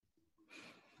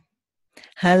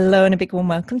Hello and a big warm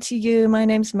welcome to you. My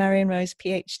name's Marion Rose,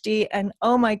 PhD, and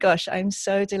oh my gosh, I'm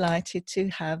so delighted to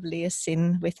have Leah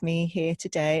Sin with me here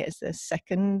today as the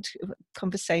second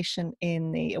conversation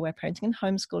in the Aware Parenting and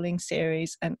Homeschooling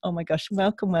series. And oh my gosh,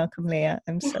 welcome, Leah.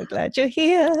 I'm so glad you're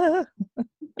here.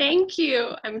 Thank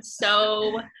you. I'm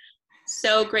so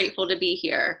grateful to be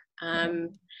here.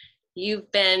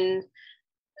 You've been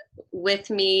with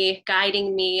me,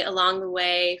 guiding me along the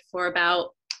way for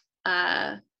about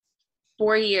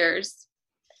 4 years,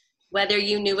 whether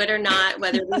you knew it or not,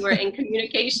 whether we were in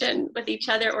communication with each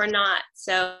other or not.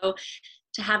 So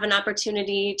to have an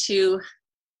opportunity to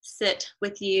sit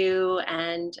with you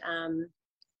and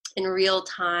in real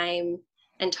time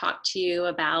and talk to you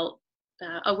about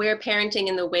aware parenting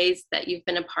and the ways that you've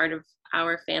been a part of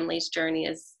our family's journey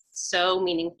is so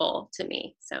meaningful to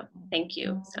me. So thank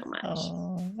you so much.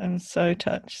 Oh, I'm so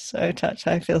touched.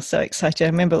 I feel so excited. I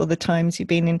remember all the times you've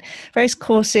been in various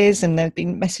courses and they've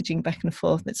been messaging back and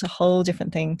forth. It's a whole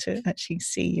different thing to actually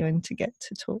see you and to get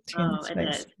to talk to you. Oh, it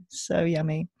is. So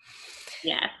yummy.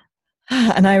 Yeah.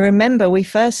 And I remember we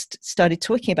first started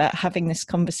talking about having this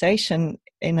conversation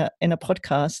in a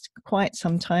podcast quite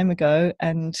some time ago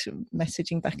and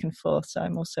messaging back and forth. So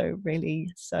I'm also really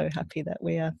so happy that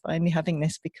we are finally having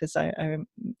this because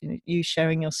you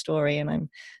sharing your story, and I'm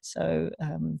so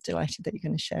delighted that you're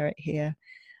going to share it here.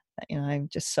 I'm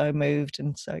just so moved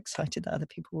and so excited that other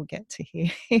people will get to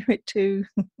hear it too.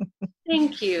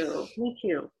 Thank you. Me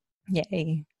too.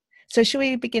 Yay. So should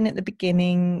we begin at the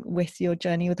beginning with your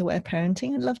journey with aware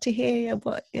parenting? I'd love to hear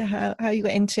how you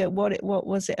got into it. What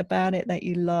was it about it that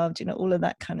you loved? All of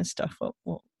that kind of stuff.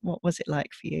 What was it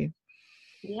like for you?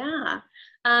 Yeah.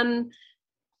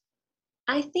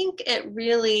 I think it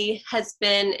really has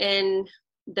been in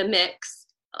the mix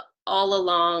all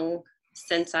along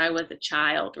since I was a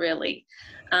child, really.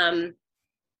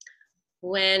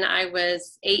 When I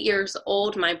was 8 years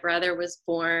old, my brother was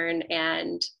born,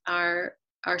 and our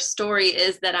story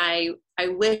is that I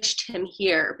wished him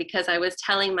here because I was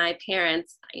telling my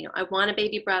parents, I want a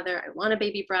baby brother.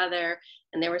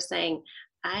 And they were saying,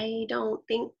 I don't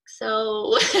think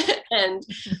so.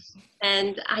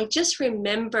 and I just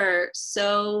remember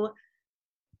so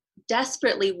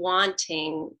desperately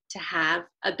wanting to have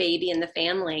a baby in the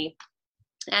family,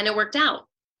 and it worked out.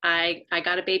 I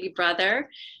got a baby brother,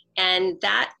 and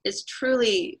that is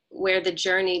truly where the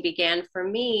journey began for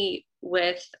me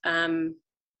with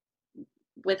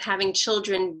having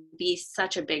children be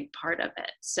such a big part of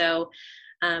it. So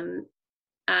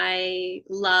I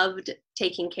loved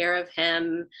taking care of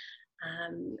him.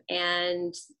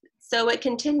 And so it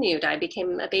continued. I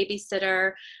became a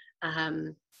babysitter.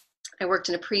 I worked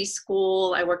in a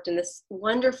preschool. I worked in this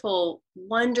wonderful,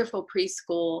 wonderful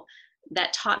preschool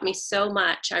that taught me so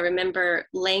much. I remember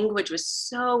language was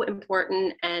so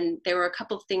important, and there were a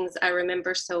couple of things I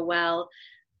remember so well.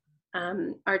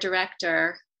 Our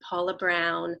director, Paula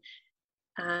Brown,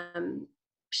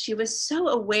 she was so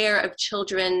aware of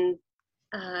children's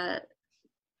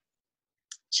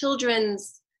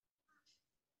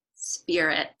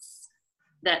spirits,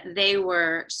 that they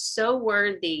were so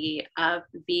worthy of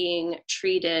being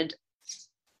treated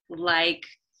like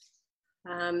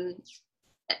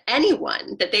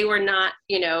anyone, that they were not,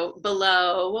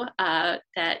 below,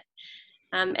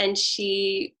 and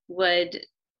she would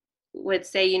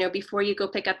say, before you go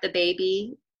pick up the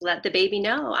baby, let the baby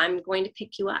know I'm going to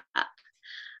pick you up.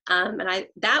 And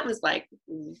that was like,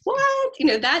 what?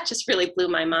 That just really blew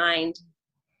my mind.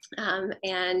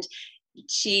 And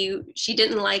she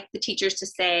didn't like the teachers to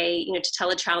say, to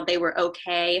tell a child they were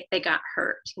okay if they got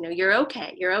hurt. You're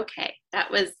okay.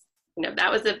 That was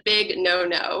a big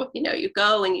no-no. You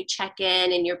go and you check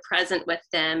in and you're present with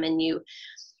them, and you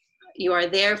are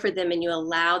there for them, and you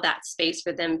allow that space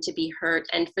for them to be hurt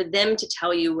and for them to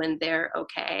tell you when they're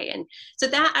okay. And so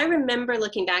that, I remember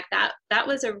looking back, that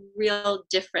was a real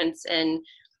difference in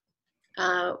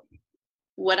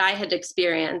what I had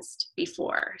experienced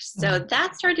before. So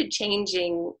that started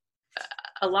changing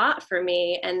a lot for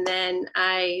me. And then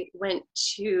I went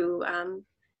to,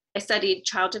 I studied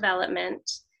child development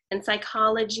and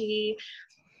psychology.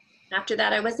 After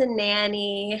that, I was a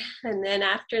nanny. And then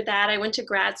after that, I went to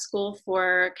grad school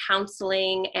for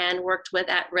counseling and worked with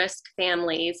at-risk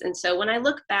families. And so when I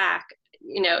look back,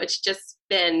 it's just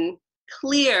been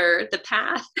clear the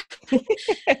path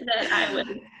that I was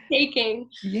taking.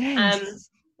 Yes.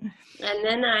 And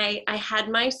then I had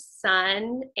my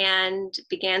son and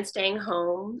began staying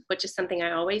home, which is something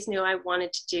I always knew I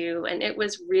wanted to do. And it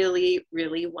was really,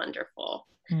 really wonderful.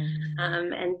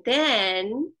 And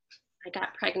then I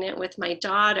got pregnant with my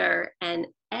daughter, and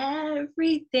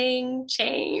everything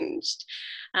changed.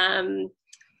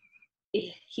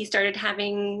 he started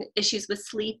having issues with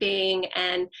sleeping,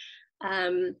 and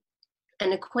an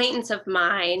acquaintance of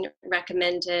mine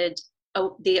recommended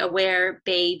the Aware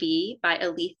Baby by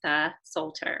Aletha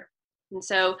Solter. And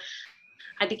so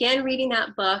I began reading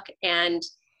that book, and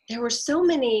there were so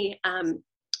many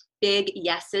big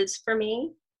yeses for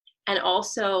me, and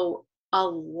also a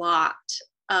lot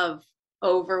of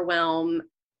overwhelm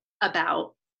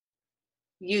about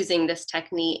using this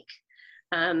technique,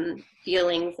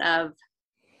 feelings of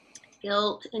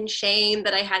guilt and shame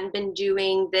that I hadn't been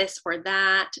doing this or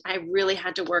that. I really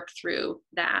had to work through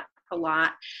that a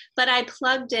lot, but I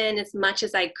plugged in as much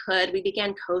as I could. We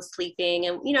began co-sleeping,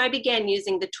 and I began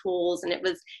using the tools, and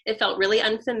it felt really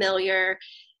unfamiliar.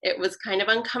 It was kind of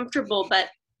uncomfortable, but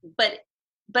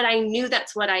I knew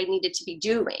that's what I needed to be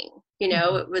doing.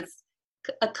 It was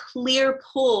a clear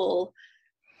pull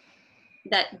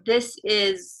that this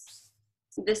is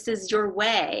your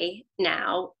way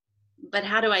now, but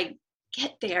how do I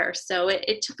get there? So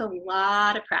it took a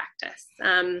lot of practice.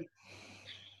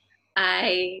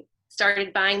 I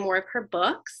started buying more of her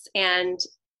books, and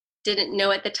didn't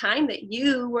know at the time that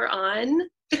you were on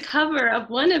the cover of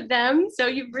one of them. So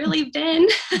you've really been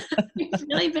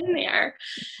there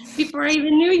before I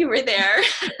even knew you were there.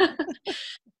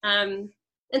 And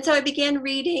so I began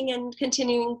reading and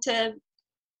continuing to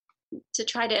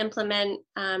try to implement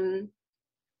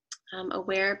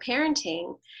Aware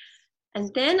Parenting.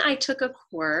 And then I took a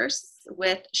course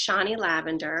with Shani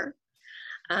Lavender,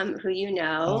 who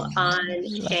on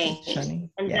shame.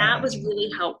 And that was really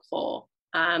helpful.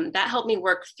 That helped me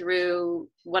work through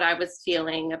what I was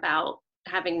feeling about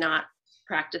having not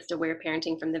practiced Aware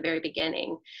Parenting from the very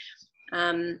beginning.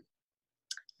 And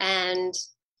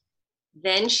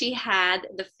then she had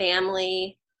the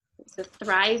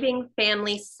Thriving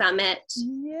Family Summit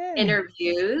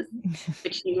interviews,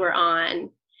 which you were on.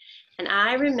 And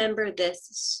I remember this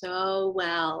so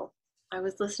well. I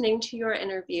was listening to your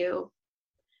interview,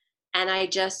 and I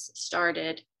just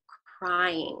started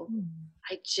crying.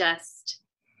 I just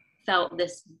felt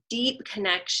this deep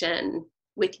connection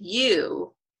with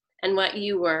you and what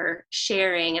you were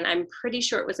sharing. And I'm pretty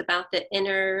sure it was about the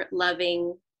inner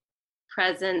loving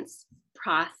presence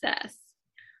process.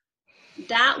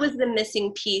 That was the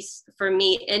missing piece for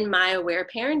me in my Aware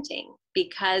Parenting,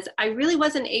 because I really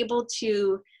wasn't able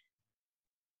to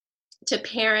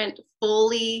parent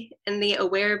fully in the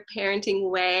Aware Parenting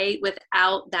way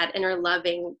without that inner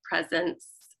loving presence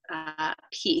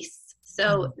piece.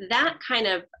 So that kind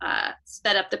of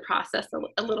sped up the process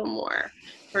a little more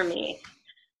for me.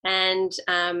 And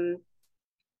then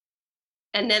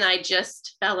I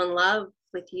just fell in love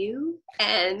with you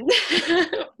and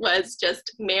was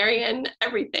just marrying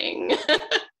everything.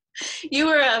 You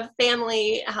were a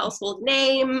family household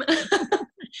name.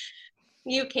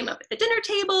 You came up at the dinner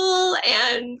table,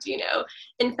 and,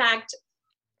 in fact,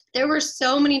 there were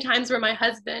so many times where my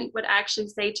husband would actually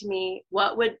say to me,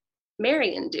 "What would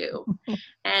Marion do?"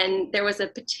 And there was a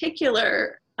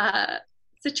particular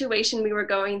situation we were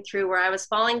going through where I was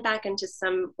falling back into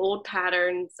some old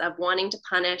patterns of wanting to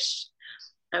punish.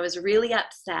 I was really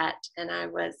upset, and I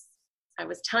was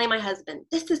telling my husband,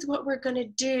 "This is what we're going to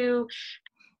do,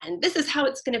 and this is how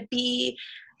it's going to be."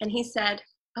 And he said,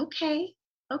 okay.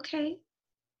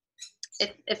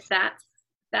 If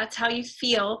that's how you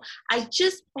feel, I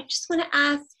just want to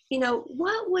ask,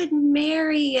 what would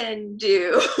Marion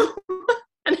do?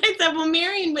 And I said, well,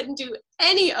 Marion wouldn't do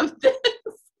any of this.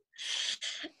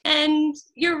 And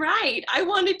you're right. I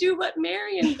want to do what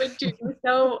Marion would do.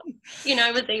 So,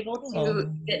 I was able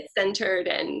to get centered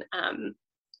and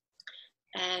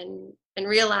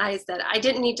realize that I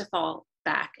didn't need to fall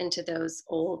back into those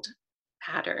old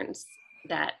patterns,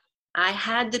 that I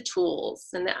had the tools,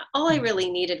 and that all I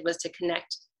really needed was to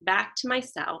connect back to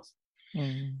myself,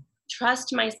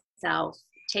 trust myself,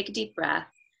 take a deep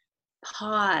breath,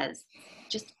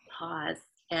 just pause,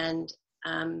 and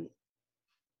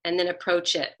then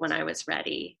approach it when I was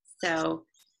ready. So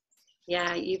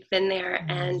yeah, you've been there,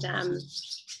 and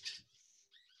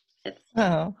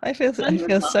I feel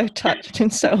so touched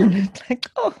and so honored. Like,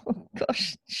 oh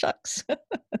gosh, shucks.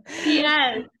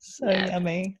 Yes.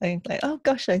 Yummy. Like, oh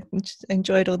gosh, I just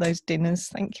enjoyed all those dinners.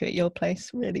 Thank you at your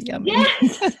place. Really yummy.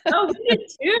 Yes. Oh, we did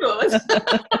too.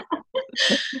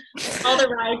 All the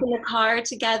rides in the car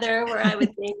together, where I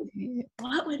would think,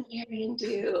 what would Marion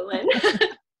do? And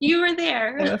you were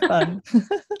there. They were fun.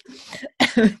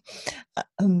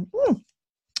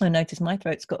 I noticed my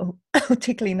throat's got all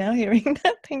tickly now hearing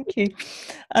that. Thank you.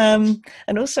 And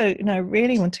also, I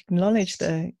really want to acknowledge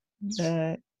the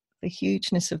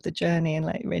hugeness of the journey, and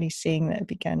like really seeing that it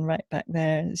began right back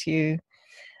there as you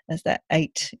as that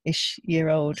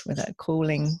 8-ish-year-old with that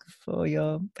calling for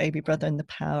your baby brother and the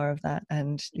power of that,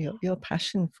 and your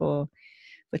passion for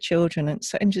children. And it's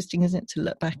so interesting, isn't it, to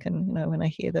look back and, you know, when I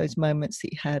hear those moments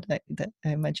that you had, that I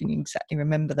imagine you exactly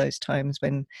remember those times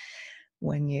when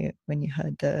you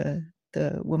heard the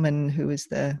woman who was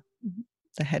the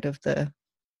head of the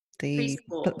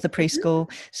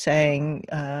preschool saying,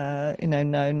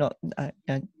 no, not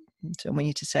I want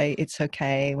you to say it's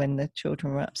okay when the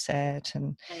children were upset,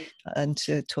 and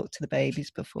to talk to the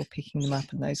babies before picking them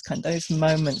up, and those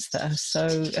moments that are so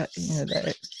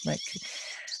that like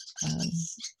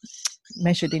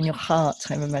measured in your heart.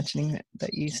 I'm imagining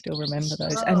that you still remember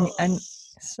those, and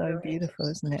so beautiful,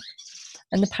 isn't it?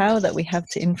 And the power that we have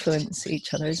to influence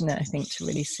each other, isn't it? I think, to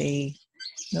really see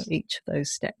each of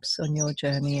those steps on your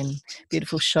journey, and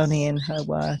beautiful Shani in her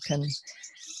work, and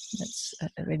it's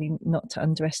really not to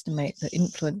underestimate the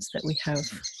influence that we have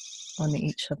on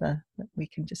each other, that we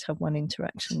can just have one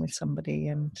interaction with somebody,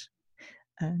 and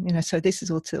so this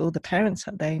is all to all the parents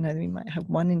out there. We might have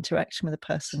one interaction with a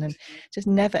person and just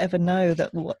never ever know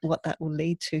that what that will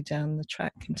lead to down the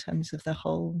track in terms of the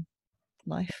whole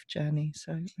life journey.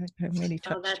 So I'm really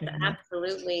touched. That's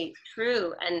absolutely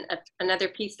true. And another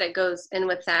piece that goes in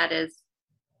with that is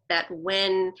that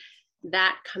when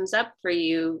that comes up for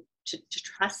you, to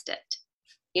trust it.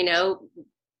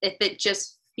 If it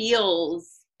just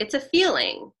feels, it's a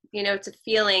feeling, it's a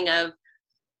feeling of,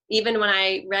 even when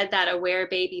I read that Aware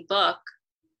Baby book,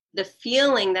 the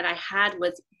feeling that I had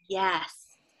was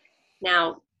yes.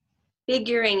 Now,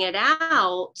 figuring it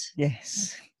out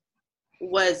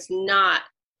was not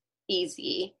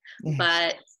easy,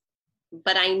 but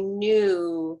I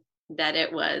knew that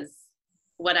it was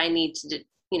what I needed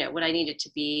to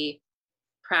be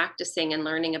practicing and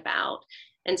learning about.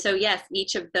 And so, yes,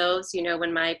 each of those,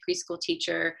 when my preschool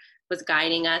teacher was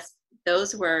guiding us,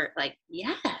 those were like,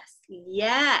 yes,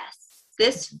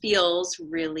 this feels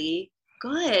really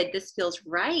good. This feels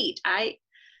right.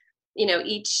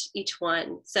 Each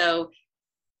one. So,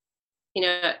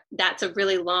 that's a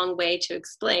really long way to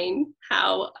explain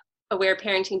how Aware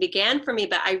Parenting began for me,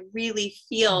 but I really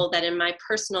feel that in my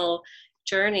personal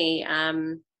journey,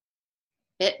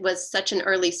 it was such an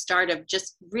early start of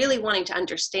just really wanting to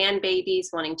understand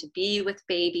babies, wanting to be with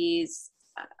babies,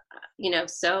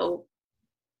 so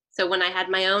when I had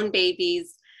my own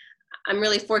babies, I'm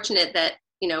really fortunate that,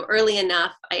 early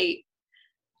enough, I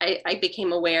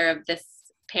became aware of this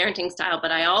parenting style,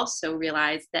 but I also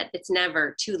realized that it's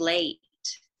never too late.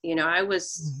 I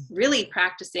was really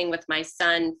practicing with my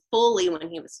son fully when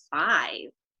he was 5,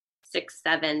 6,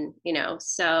 7,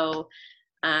 so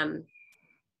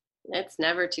it's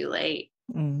never too late.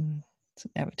 It's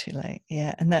never too late.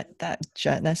 Yeah. And that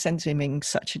sense of being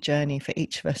such a journey for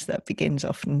each of us that begins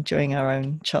often during our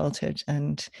own childhood.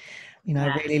 And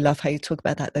I really love how you talk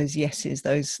about that, those yeses,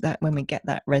 that when we get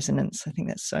that resonance, I think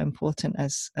that's so important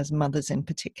as mothers in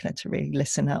particular, to really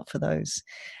listen out for those.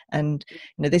 And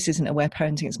this isn't Aware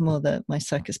Parenting, it's more my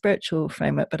psycho-spiritual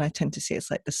framework, but I tend to see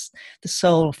it's like the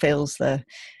soul feels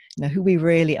who we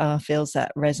really are, feels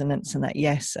that resonance and that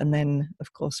yes. And then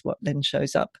of course what then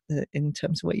shows up in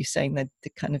terms of what you're saying, the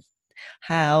kind of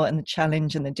how and the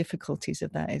challenge and the difficulties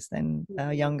of that is then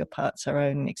our younger parts, our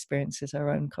own experiences, our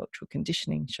own cultural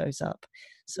conditioning shows up.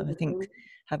 So I think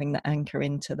having the anchor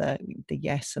into the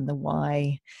yes and the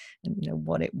why, and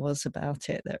what it was about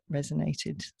it that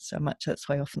resonated so much. That's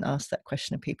why I often ask that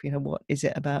question of people, what is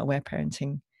it about Aware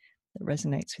Parenting that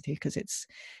resonates with you? Because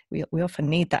we often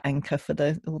need that anchor for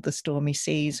all the stormy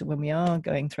seas when we are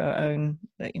going through our own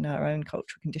our own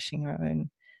cultural conditioning, our own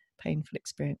painful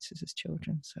experiences as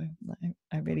children. So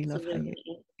I really love how you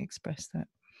express that.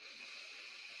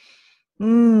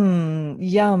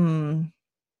 Yum.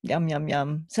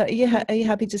 So are you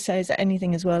happy to say, is there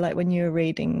anything as well, like when you were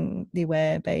reading The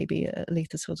Aware Baby,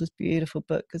 Letha Sordel's beautiful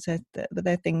book, because there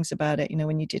are things about it,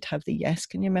 when you did have the yes,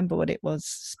 can you remember what it was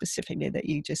specifically that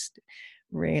you just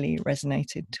really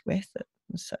resonated with, that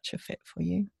was such a fit for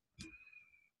you?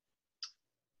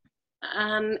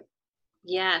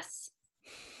 Yes.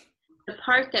 The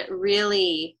part that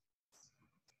really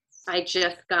I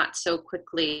just got so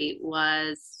quickly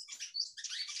was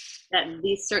that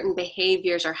these certain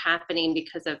behaviors are happening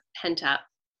because of pent-up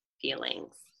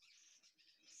feelings.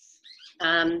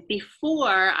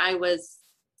 Before I was,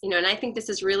 and I think this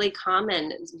is really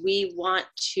common, we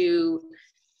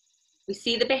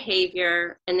see the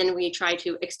behavior and then we try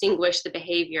to extinguish the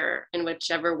behavior in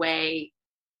whichever way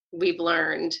we've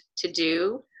learned to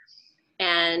do.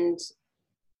 And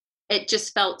it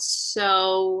just felt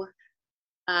so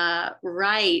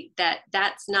right that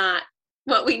that's not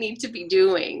what we need to be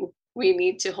doing. We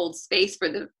need to hold space for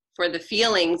the for the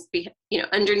feelings,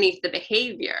 underneath the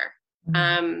behavior.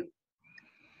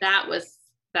 That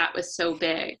was so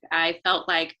big. I felt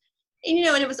like, and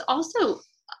it was also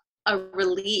a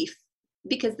relief,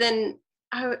 because then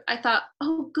I thought,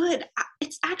 oh, good,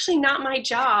 it's actually not my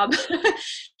job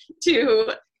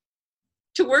to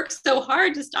work so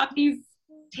hard to stop these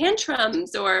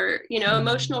tantrums or,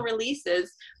 emotional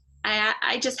releases.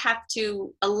 I just have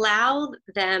to allow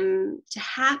them to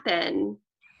happen,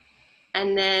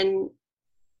 and then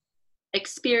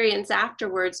experience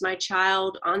afterwards my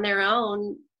child on their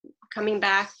own coming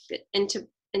back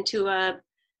into a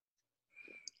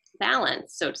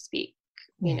balance, so to speak,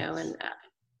 and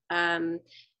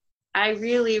I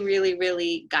really, really,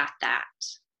 really got that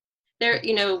there,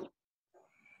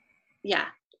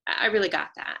 I really got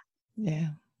that. Yeah.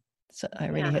 So I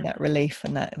really hear that relief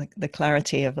and that, like, the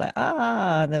clarity of like,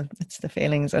 it's the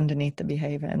feelings underneath the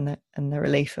behavior, and the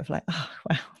relief of like, oh,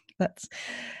 wow, that's,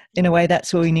 in a way,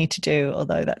 that's all we need to do.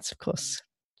 Although that's, of course,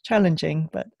 challenging,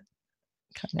 but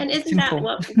and isn't simple. that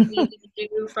what we need to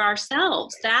do for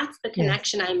ourselves? That's the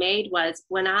connection I made, was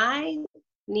when I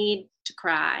need to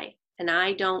cry and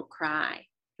I don't cry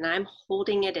and I'm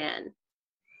holding it in,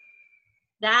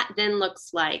 that then looks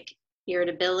like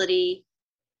irritability.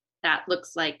 That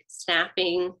looks like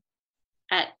snapping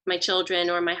at my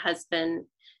children or my husband.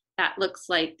 That looks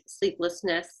like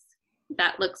sleeplessness.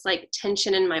 That looks like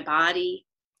tension in my body.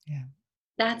 Yeah.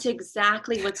 That's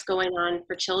exactly what's going on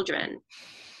for children.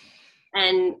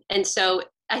 And so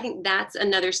I think that's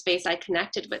another space I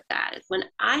connected with that. Is when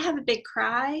I have a big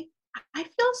cry, I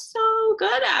feel so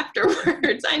good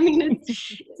afterwards. I mean,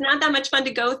 it's not that much fun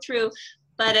to go through,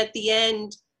 but at the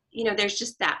end, there's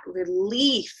just that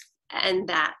relief and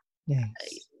that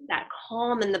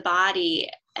calm in the body.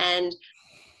 And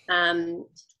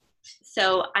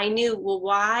so I knew, well,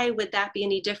 why would that be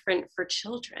any different for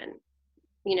children?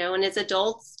 And as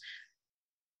adults,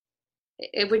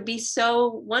 it would be so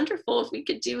wonderful if we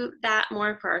could do that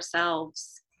more for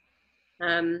ourselves.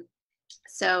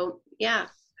 So yeah,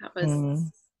 that was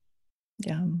something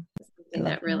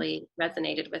that really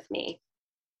resonated with me.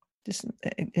 Just,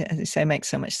 as you say, makes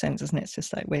so much sense, doesn't it? It's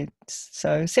just like, we're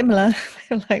so similar.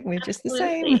 Like, we're just the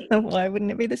same. Why wouldn't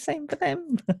it be the same for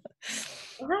them?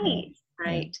 Right.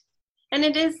 And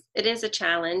it is a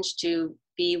challenge to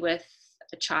be with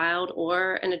a child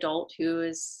or an adult who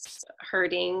is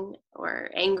hurting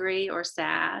or angry or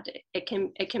sad. It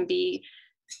can be.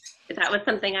 That was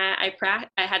something I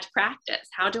had to practice.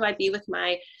 How do I be with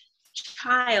my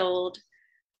child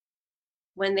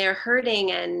when they're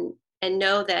hurting, and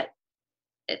know that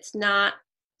it's not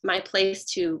my place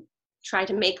to try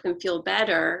to make them feel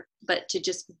better, but to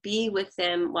just be with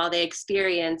them while they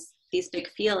experience these big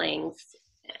feelings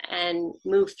and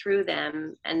move through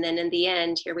them. And then in the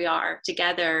end, here we are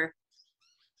together.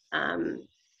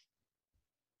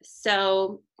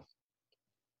 So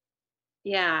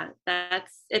yeah,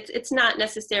 it's not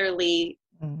necessarily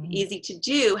easy to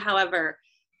do. However,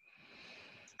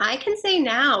 I can say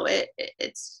now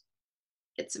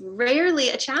it's rarely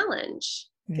a challenge.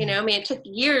 I mean, it took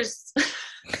years,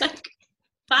 like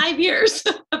 5 years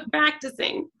of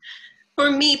practicing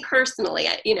for me personally.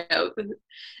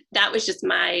 That was just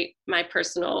my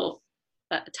personal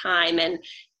time.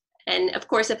 And of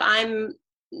course, if I'm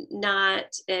not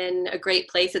in a great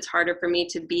place, it's harder for me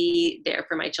to be there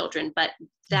for my children, but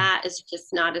that is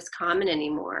just not as common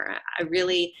anymore. I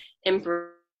really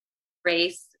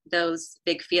embrace those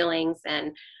big feelings,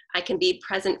 and I can be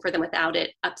present for them without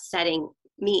it upsetting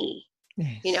me.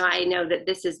 Yes. I know that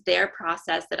this is their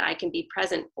process that I can be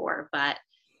present for, but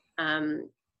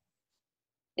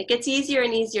it gets easier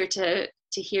and easier to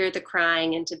hear the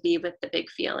crying and to be with the big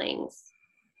feelings.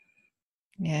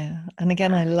 Yeah. And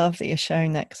again, I love that you're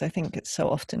showing that, because I think it's so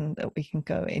often that we can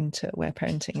go into aware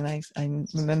parenting, and I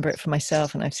remember it for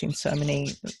myself, and I've seen so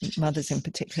many mothers in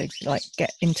particular like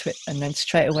get into it and then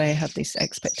straight away have this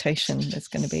expectation it's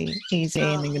going to be easy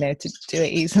and they're going to do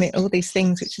it easily, all these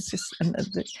things, which is just, and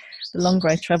the longer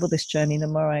I travel this journey, the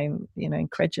more I'm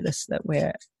incredulous that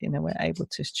we're able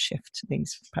to shift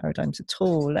these paradigms at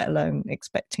all, let alone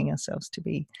expecting ourselves to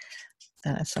be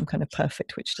some kind of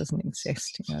perfect, which doesn't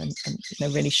exist, and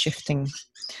really shifting.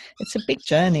 It's a big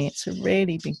journey. It's a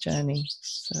really big journey.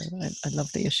 So I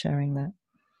love that you're sharing that.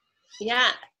 Yeah,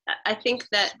 I think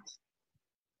that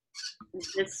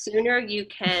the sooner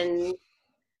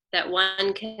that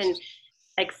one can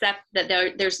accept that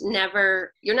there's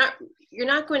never, you're not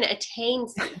going to attain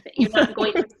something. You're not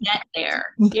going to get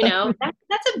there.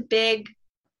 That's a big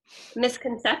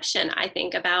misconception, I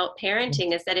think, about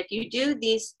parenting, is that if you do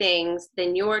these things,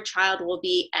 then your child will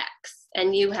be X,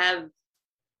 and you have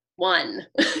one,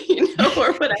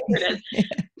 or whatever it is. Yeah.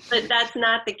 But that's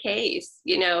not the case.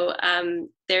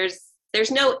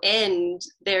 There's no end.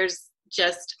 There's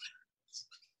just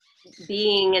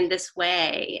being in this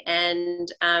way.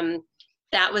 And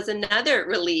that was another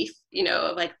relief,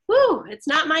 of like, whoo, it's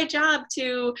not my job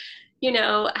to,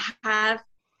 have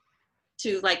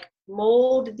to like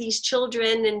mold these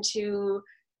children into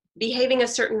behaving a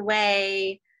certain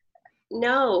way.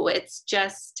 No, it's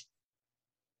just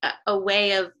a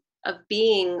way of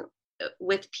being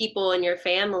with people in your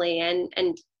family and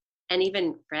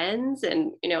even friends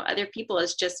and, other people,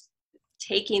 is just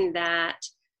taking that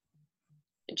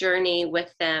journey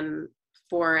with them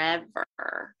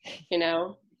forever.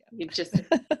 You just,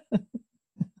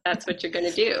 that's what you're going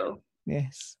to do.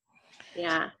 Yes.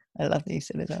 Yeah. I love that you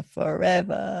said it,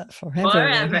 forever. Forever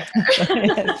and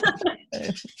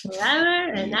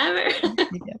ever.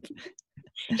 Yep.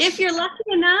 If you're lucky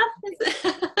enough.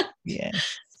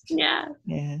 Yes. Yeah.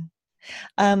 Yeah.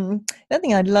 The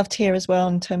thing I'd love to hear as well,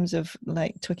 in terms of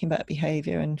like talking about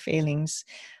behavior and feelings,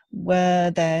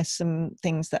 were there some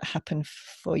things that happened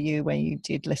for you where you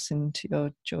did listen to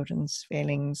your children's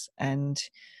feelings and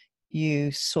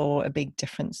you saw a big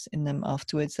difference in them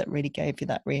afterwards that really gave you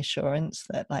that reassurance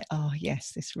that like, oh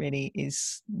yes, this really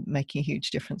is making a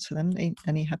huge difference for them?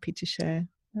 Are you happy to share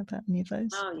about any of those?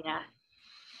 Oh yeah.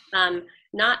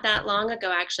 Not that long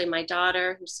ago, actually, my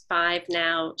daughter, who's 5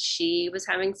 now, she was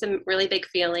having some really big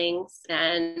feelings,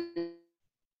 and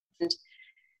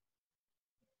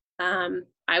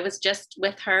I was just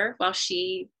with her while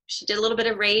she did a little bit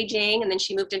of raging, and then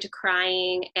she moved into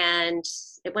crying, and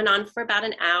it went on for about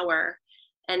an hour.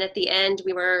 And at the end,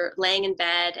 we were laying in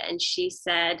bed, and she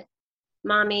said,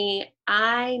 "Mommy,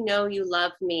 I know you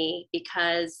love me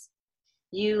because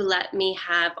you let me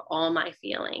have all my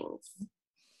feelings."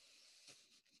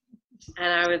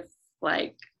 And I was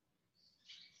like,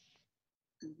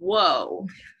 whoa,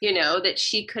 that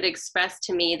she could express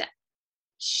to me that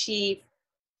she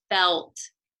felt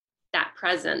that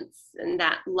presence and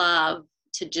that love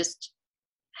to just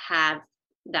have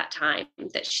that time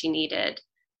that she needed.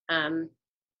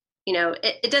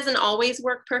 It doesn't always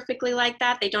work perfectly like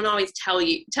that. They don't always tell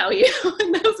you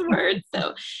in those words.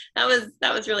 So that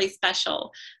was really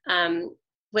special.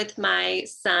 With my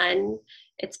son,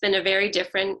 it's been a very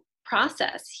different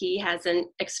process. He hasn't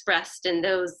expressed in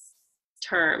those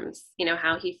terms,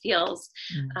 how he feels.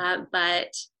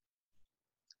 But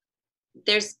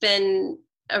there's been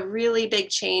a really big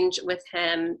change with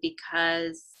him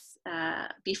because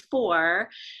before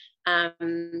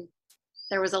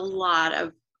there was a lot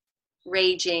of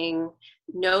raging,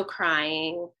 no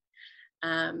crying.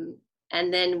 And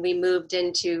then we moved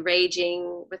into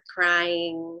raging with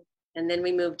crying. And then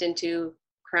we moved into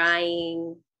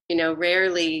crying.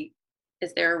 Rarely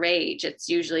is there a rage. It's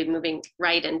usually moving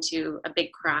right into a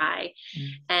big cry.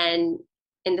 And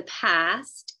in the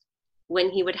past, when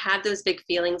he would have those big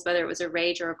feelings, whether it was a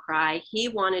rage or a cry, he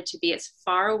wanted to be as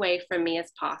far away from me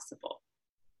as possible.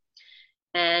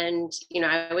 And,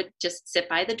 I would just sit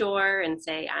by the door and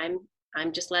say,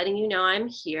 I'm just letting you know I'm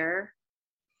here.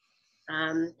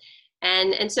 And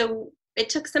so it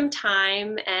took some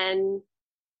time, and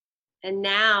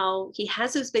now he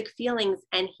has those big feelings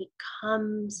and he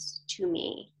comes to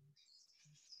me.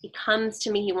 He comes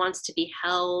to me. He wants to be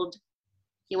held.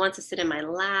 He wants to sit in my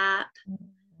lap.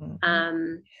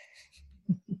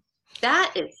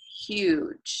 That is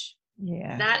huge.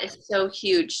 Yeah. That is so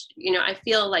huge. I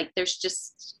feel like there's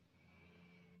just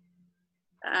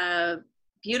a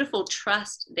beautiful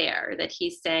trust there that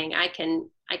he's saying, I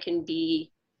can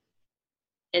be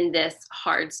in this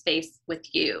hard space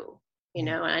with you. And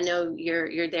I know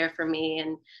you're there for me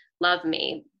and love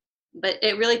me. But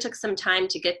it really took some time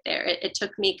to get there. It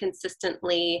took me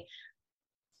consistently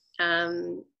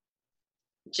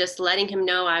just letting him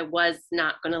know I was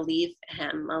not going to leave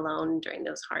him alone during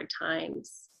those hard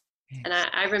times. Yes. And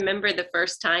I remember the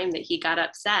first time that he got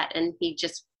upset and he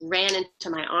just ran into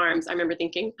my arms. I remember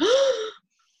thinking, oh,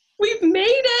 we've made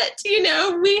it,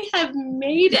 we have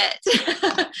made it.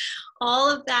 All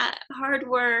of that hard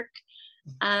work.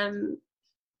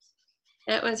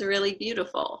 It was really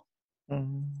beautiful to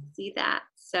see that.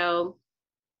 So,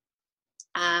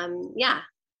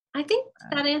 I think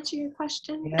that answered your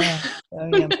question. Yeah. Oh,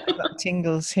 yeah. I've got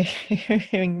tingles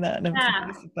hearing that. And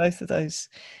both of those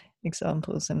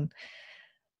examples, and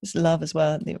just love as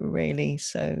well. They were really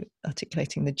so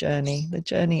articulating the journey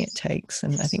it takes.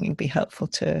 And I think it'd be helpful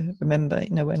to remember,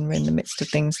 when we're in the midst of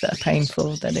things that are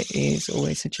painful, that it is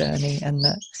always a journey, and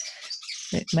that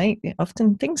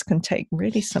often things can take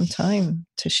really some time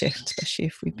to shift, especially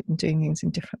if we've been doing things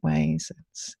in different ways.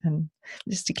 And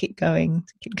just to keep going,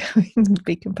 and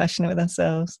be compassionate with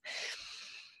ourselves.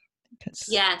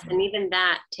 Yes, and even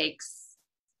that takes,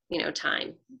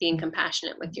 time. Being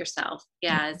compassionate with yourself,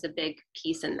 is a big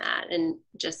piece in that, and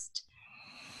just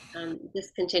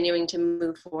continuing to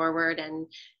move forward. And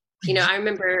I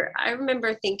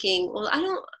remember thinking, well,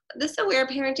 this aware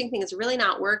parenting thing is really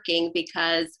not working,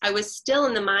 because I was still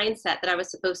in the mindset that I was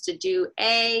supposed to do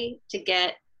A to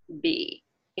get B.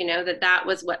 That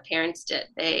was what parents did.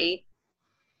 They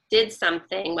did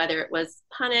something, whether it was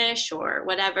punish or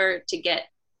whatever, to get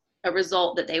a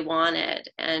result that they wanted.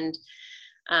 And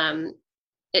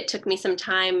it took me some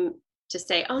time to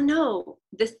say, oh no,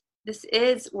 this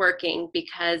is working,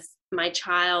 because my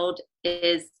child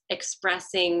is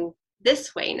expressing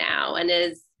this way now, and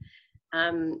is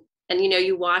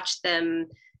you watch them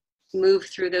move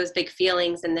through those big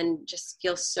feelings and then just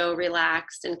feel so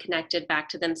relaxed and connected back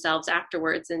to themselves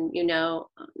afterwards. And no,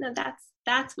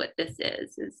 that's what this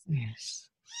is yes.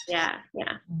 Yeah.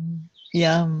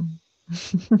 Yum.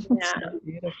 Yeah. So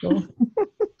beautiful.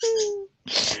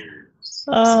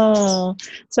 Oh,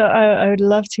 so I would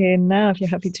love to hear now, if you're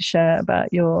happy to share,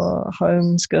 about your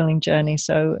homeschooling journey.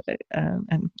 So,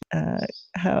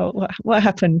 what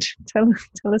happened? Tell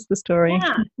us the story.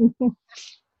 Yeah.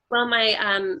 Well,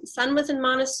 my son was in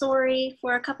Montessori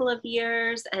for a couple of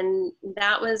years, and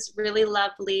that was really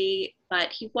lovely. But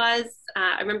he was,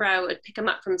 I remember I would pick him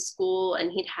up from school,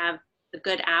 and he'd have a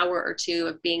good hour or two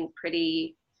of being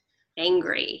pretty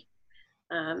angry.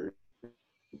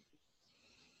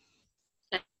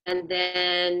 And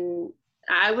then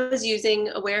I was using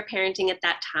Aware Parenting at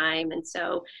that time. And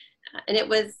so, and it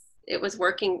was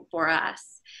working for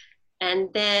us.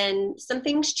 And then some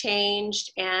things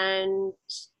changed, and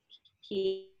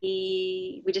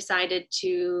we decided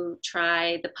to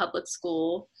try the public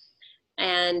school.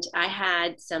 And I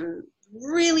had some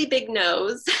really big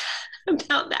no's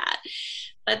about that.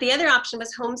 But the other option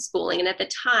was homeschooling. And at the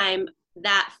time,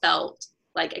 that felt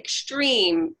like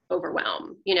extreme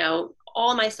overwhelm.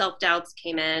 All my self-doubts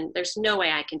came in. There's no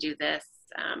way I can do this.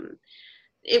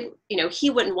 He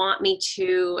wouldn't want me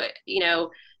to,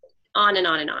 on and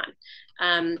on and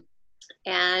on.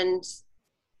 And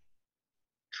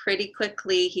pretty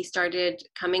quickly he started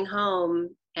coming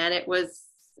home, and it was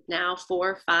now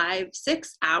 4, 5,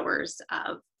 6 hours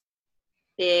of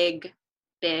big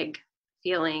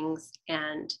feelings,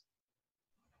 and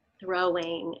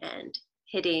throwing and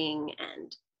hitting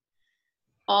and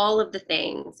all of the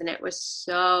things. And it was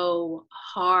so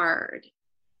hard.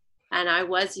 And I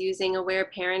was using Aware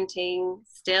Parenting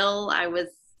still. I was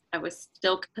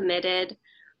still committed,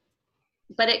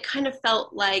 but it kind of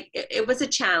felt like it was a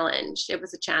challenge. It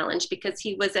was a challenge because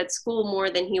he was at school more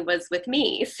than he was with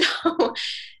me. So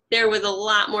there was a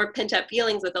lot more pent up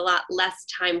feelings with a lot less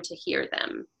time to hear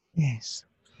them. Yes.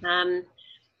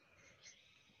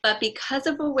 But because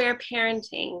of Aware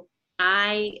Parenting,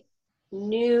 I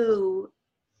knew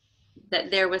that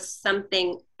there was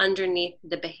something underneath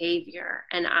the behavior,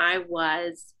 and I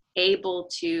was able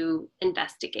to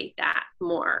investigate that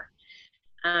more.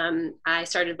 I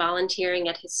started volunteering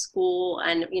at his school,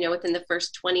 and within the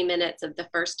first 20 minutes of the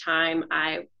first time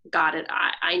I got it,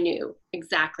 I knew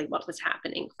exactly what was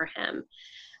happening for him.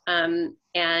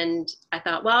 And I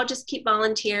thought, well, I'll just keep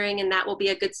volunteering, and that will be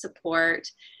a good support.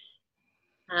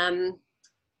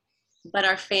 But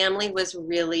our family was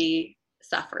really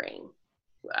suffering.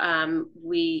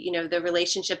 The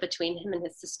relationship between him and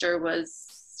his sister was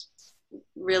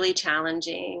really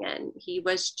challenging, and he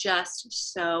was just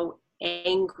so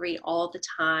angry all the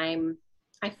time.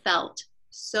 I felt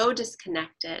so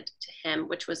disconnected to him,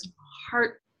 which was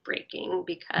heartbreaking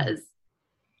because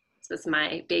this was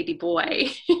my baby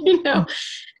boy,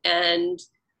 and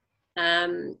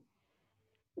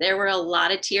there were a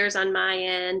lot of tears on my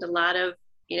end, a lot of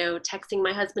texting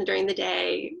my husband during the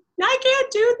day. I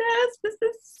can't do this. This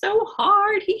is so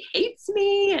hard. He hates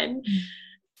me,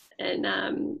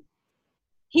 and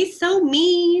he's so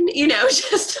mean.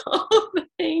 Just all the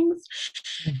things.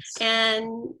 Yes.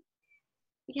 And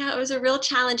it was a real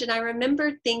challenge. And I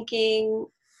remember thinking,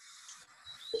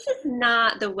 this is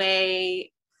not the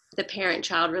way the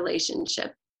parent-child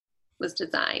relationship was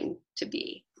designed to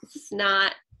be. This is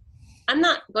not. I'm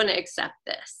not going to accept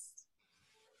this.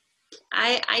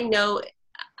 I know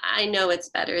it's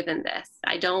better than this.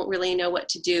 I don't really know what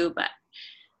to do, but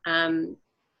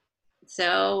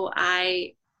so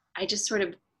I just sort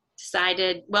of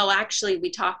decided, well, actually we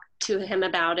talked to him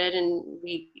about it, and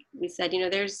we said,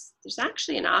 there's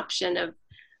actually an option of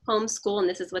homeschool, and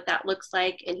this is what that looks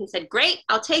like. And he said, great,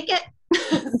 I'll take it.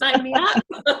 Sign me up.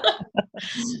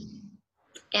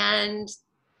 and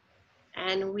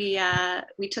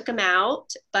we took him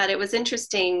out, but it was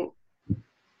interesting.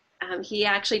 He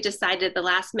actually decided at the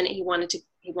last minute he wanted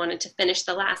to finish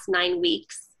the last 9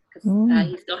 weeks because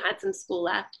he still had some school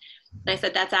left. And I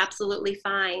said, that's absolutely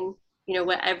fine.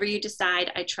 Whatever you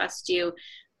decide, I trust you.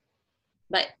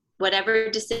 But whatever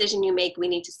decision you make, we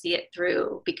need to see it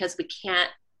through, because we can't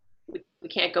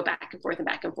go back and forth and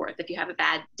back and forth. If you have a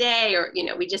bad day, or,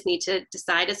 we just need to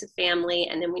decide as a family,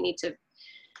 and then we need to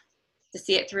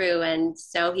see it through. And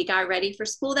so he got ready for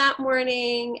school that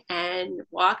morning and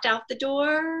walked out the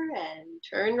door and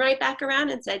turned right back around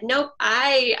and said, nope,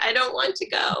 I don't want to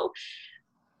go.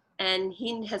 And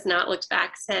he has not looked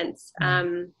back since.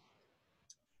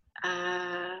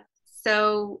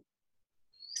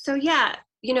 So yeah,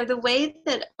 the way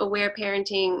that Aware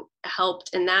Parenting helped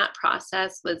in that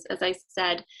process was, as I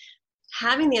said,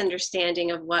 having the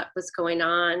understanding of what was going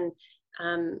on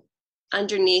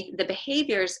underneath the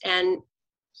behaviors, and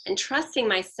trusting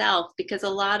myself, because a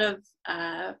lot of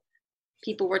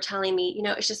people were telling me,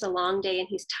 it's just a long day and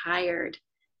he's tired.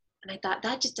 And I thought,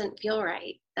 that just didn't feel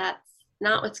right. That's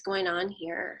not what's going on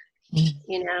here.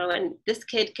 And this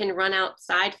kid can run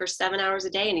outside for 7 hours a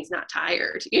day and he's not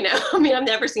tired. I've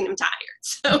never seen him tired.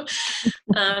 So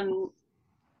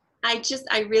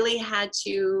I really had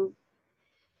to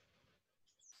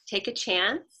take a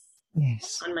chance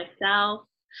on myself,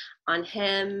 on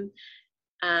him,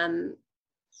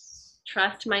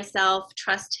 trust myself,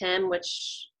 trust him,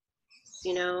 which,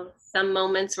 some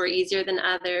moments were easier than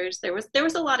others. There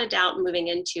was a lot of doubt moving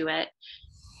into it.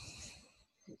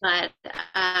 But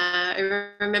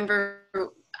I remember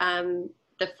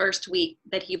the first week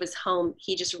that he was home,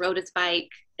 he just rode his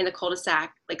bike in the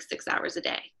cul-de-sac like 6 hours a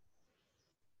day.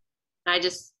 I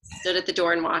just stood at the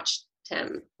door and watched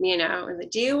him, and like,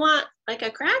 do you want like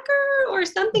a cracker or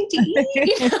something to eat?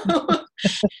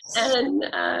 And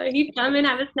he'd come and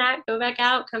have a snack, go back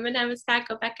out, come and have a snack,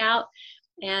 go back out.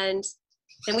 And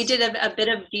we did a bit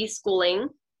of deschooling.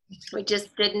 We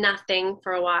just did nothing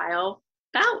for a while,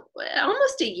 about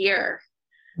almost a year.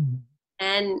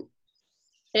 And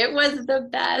it was the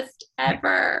best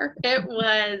ever. It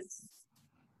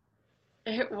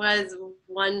was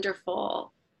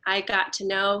wonderful. I got to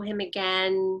know him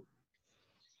again,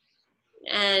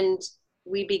 and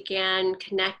we began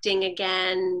connecting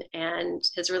again, and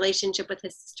his relationship with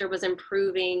his sister was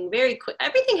improving very quick.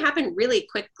 Everything happened really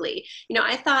quickly.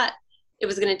 I thought it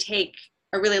was going to take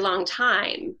a really long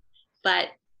time, but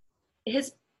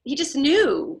he just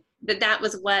knew that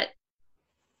was what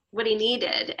he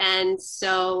needed. And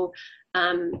so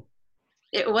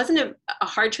it wasn't a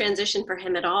hard transition for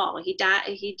him at all. He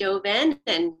dove in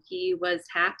and he was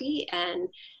happy, and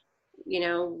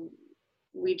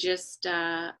we just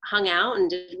hung out and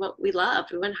did what we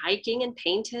loved. We went hiking and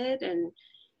painted and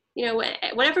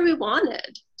whatever we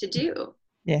wanted to do.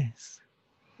 Yes.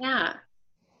 Yeah.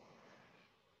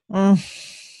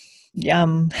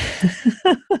 Yum.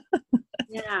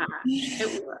 Yeah,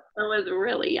 it was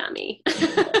really yummy.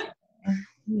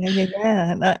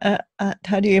 Yeah.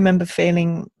 How do you remember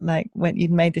feeling like when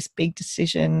you'd made this big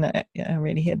decision? I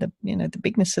really hear the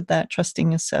bigness of that,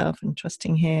 trusting yourself and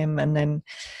trusting him, and then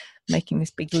making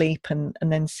this big leap, and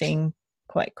then seeing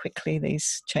quite quickly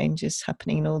these changes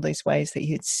happening in all these ways that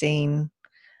you'd seen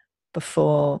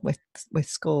before with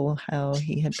school, how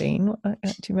he had been. Do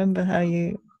you remember how did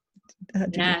you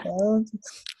feel?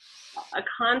 A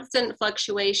constant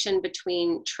fluctuation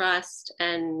between trust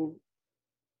and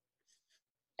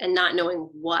not knowing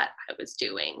what I was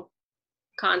doing,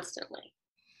 constantly,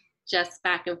 just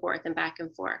back and forth and back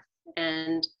and forth.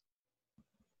 And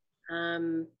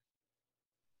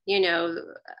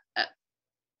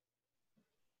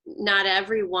not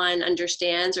everyone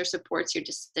understands or supports your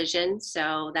decision,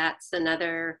 so that's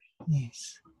another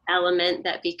element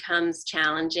that becomes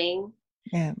challenging.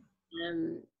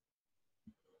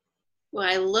 When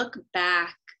I look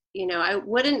back, I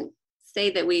wouldn't say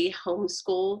that we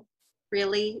homeschool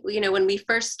really. When we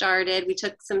first started, we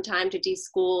took some time to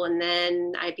deschool, and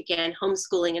then I began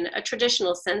homeschooling in a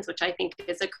traditional sense, which I think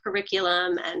is a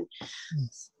curriculum, and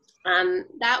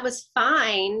that was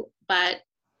fine, but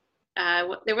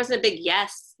there wasn't a big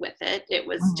yes with it. It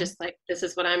was just like, this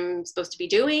is what I'm supposed to be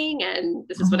doing, and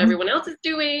this is what everyone else is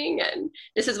doing, and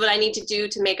this is what I need to do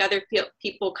to make other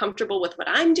people comfortable with what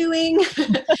I'm doing.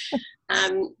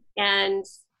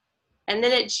 And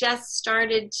then it just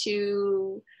started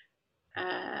to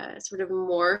sort of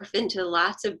morph into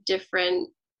lots of different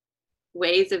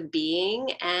ways of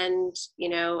being. And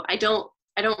I don't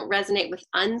resonate with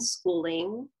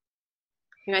unschooling.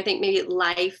 I think maybe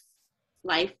life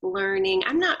learning.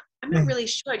 I'm not I'm not really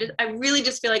sure. I really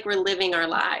just feel like we're living our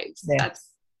lives. Yeah.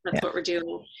 That's what we're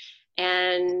doing.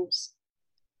 And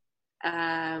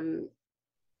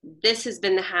this has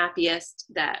been the happiest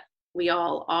that we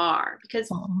all are, because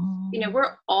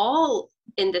we're all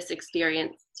in this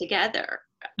experience together.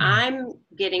 I'm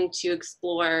getting to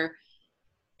explore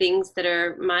things that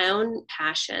are my own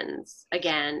passions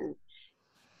again.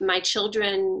 My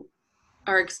children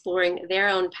are exploring their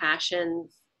own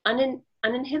passions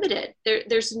uninhibited.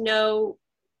 There's no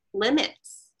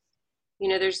limits.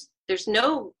 There's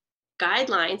no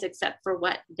guidelines except for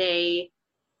what they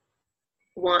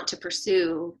want to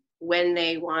pursue when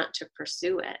they want to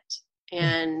pursue it.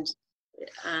 And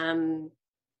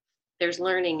there's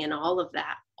learning in all of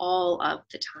that all of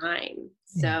the time.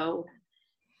 So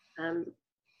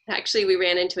actually we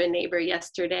ran into a neighbor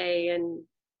yesterday, and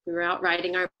we were out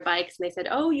riding our bikes, and they said,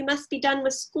 "Oh, you must be done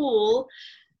with school."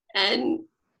 And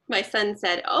my son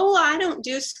said, "Oh, I don't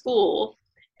do school."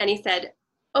 And he said,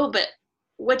 "Oh, but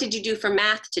what did you do for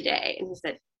math today?" And he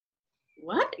said,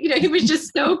 "What?" He was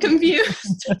just so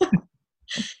confused.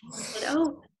 Said,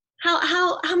 "Oh,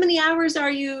 how many hours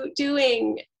are you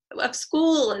doing of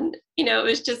school?" And it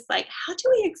was just like, how do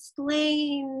we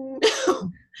explain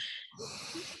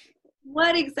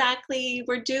what exactly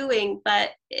we're doing?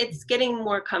 But it's getting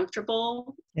more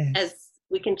comfortable as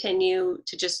we continue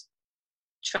to just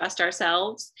trust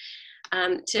ourselves,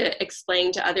 to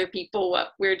explain to other people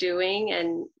what we're doing.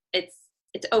 And it's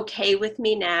okay with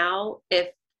me now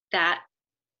if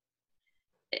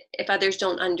others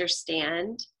don't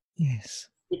understand. Yes.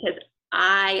 Because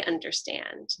I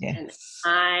understand. Yes. And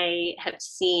I have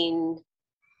seen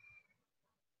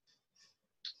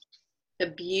the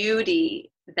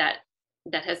beauty that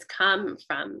has come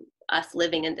from us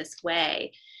living in this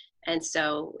way. And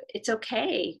so it's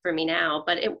okay for me now,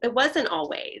 but it wasn't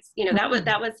always.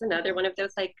 That was another one of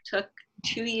those, like, took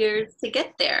 2 years to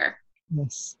get there.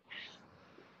 Yes.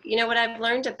 What I've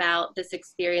learned about this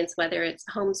experience, whether it's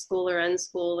homeschool or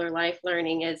unschool or life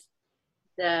learning, is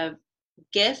the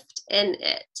gift in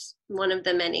it. One of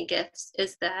the many gifts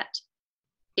is that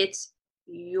it's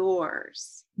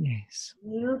yours. Yes.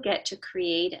 You get to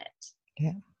create it.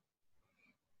 Yeah.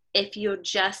 If you'll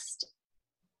just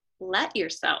let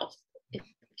yourself, if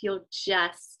you'll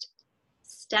just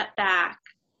step back,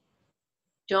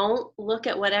 don't look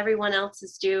at what everyone else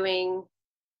is doing,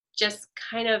 just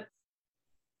kind of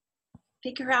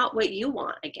figure out what you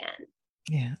want again.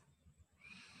 Yeah.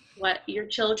 What your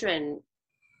children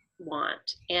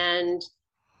want. And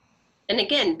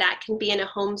again, that can be in a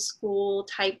homeschool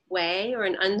type way or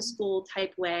an unschool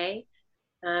type way.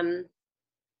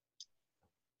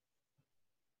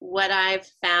 What I've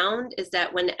found is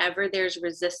that whenever there's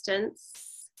resistance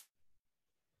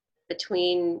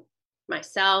between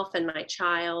myself and my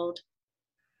child,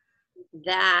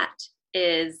 that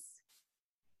is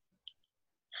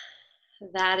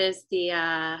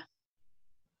the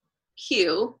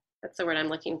cue, that's the word I'm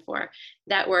looking for,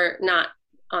 that we're not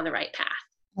on the right path.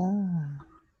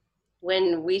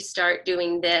 When we start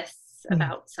doing this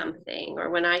about something, or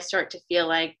when I start to feel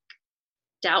like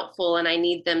doubtful and I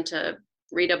need them to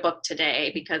read a book today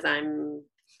because I'm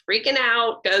freaking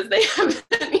out because they haven't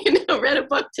read a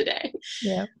book today.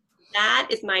 Yeah. That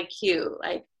is my cue.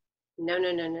 Like, no.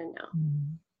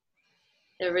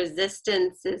 The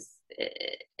resistance is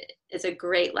a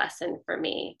great lesson for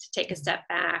me to take a step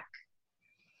back,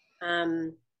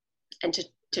 and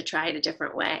to try it a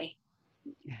different way.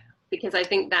 Yeah. Because I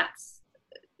think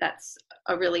that's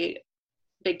a really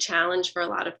big challenge for a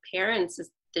lot of parents,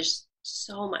 is there's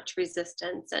so much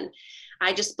resistance. And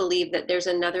I just believe that there's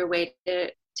another way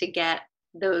to get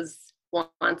those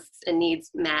wants and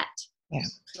needs met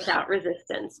without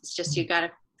resistance. It's just, you got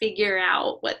to figure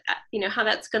out what how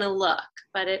that's going to look,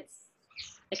 but it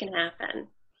can happen.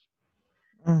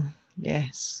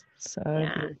 Yes, so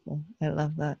beautiful. I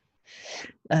love that.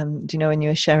 Do you know, when you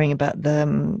were sharing about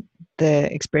the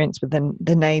experience with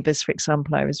the neighbours, for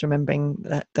example, I was remembering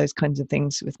that those kinds of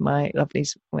things with my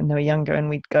lovelies when they were younger, and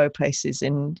we'd go places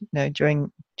in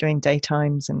during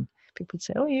daytimes, and people would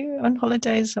say, "Oh, you're on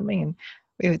holiday or something," and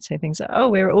we would say things like, "Oh,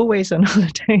 we're always on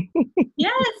holiday."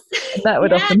 Yes. And that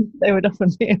would they would often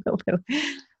be a little bit.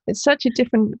 It's such a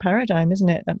different paradigm, isn't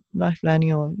it? Life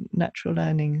learning or natural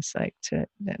learning is like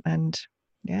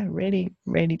really,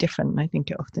 really different. And I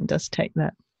think it often does take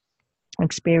that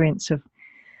experience of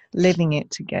living it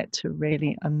to get to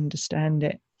really understand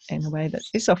it in a way that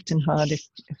is often hard if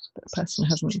the person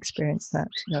hasn't experienced that,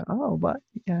 to go, "Oh, what?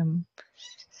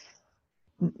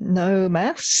 No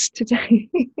maths today?"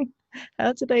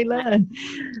 How do they learn?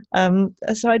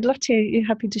 So I'd love to, you're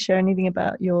happy to share anything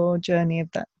about your journey of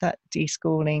that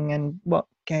deschooling and what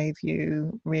gave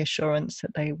you reassurance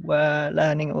that they were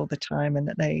learning all the time and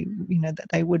that they, that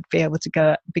they would be able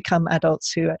to become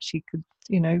adults who actually could,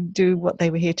 do what they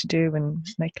were here to do and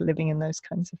make a living and those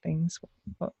kinds of things.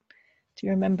 What do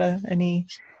you remember any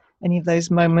of those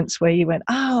moments where you went,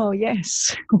 oh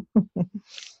yes?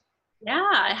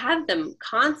 Yeah, I have them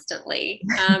constantly.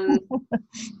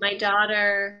 My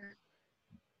daughter,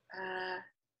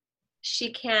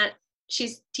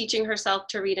 she's teaching herself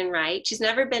to read and write. She's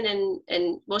never been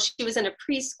well, she was in a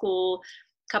preschool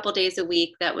a couple days a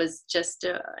week. That was just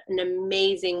an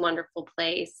amazing, wonderful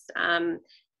place.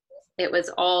 It was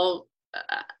all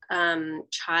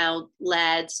child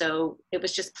led. So it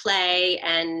was just play,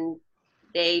 and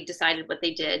they decided what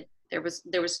they did. There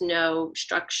was no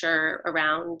structure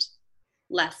around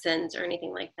lessons or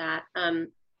anything like that.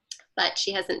 But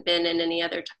she hasn't been in any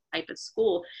other type of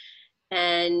school.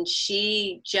 And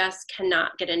she just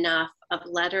cannot get enough of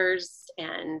letters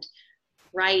and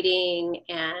writing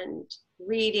and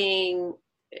reading.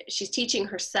 She's teaching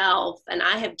herself, and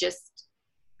I have just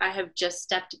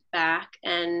stepped back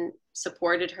and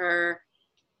supported her.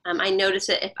 I notice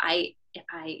that if I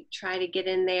try to get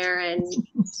in there and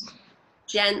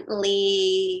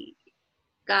gently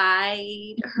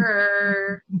guide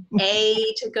her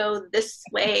to go this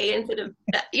way instead of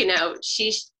that,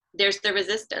 there's the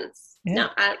resistance. Yeah. No,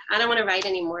 I don't want to write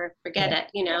anymore. Forget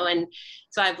it, And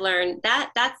so I've learned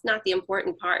that that's not the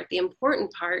important part. The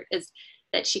important part is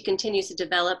that she continues to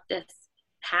develop this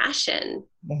passion,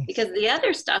 because the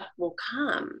other stuff will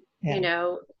come.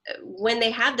 When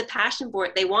they have the passion for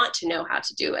it, they want to know how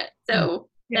to do it. So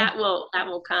that will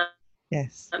come.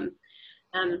 Yes.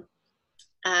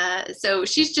 So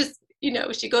she's just,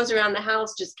 she goes around the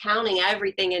house just counting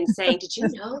everything and saying, did you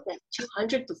know that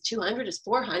 200 plus 200 is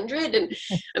 400? And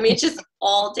I mean, it's just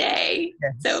all day.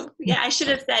 Yes. So I should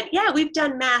have said, we've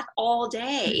done math all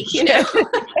day,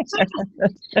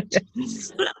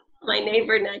 My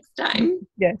neighbor next time.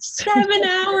 Yes. 7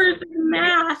 hours of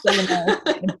math.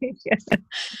 Yes.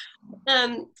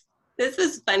 This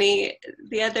is funny.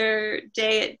 The other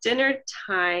day at dinner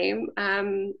time,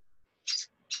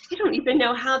 I don't even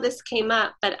know how this came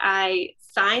up, but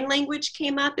sign language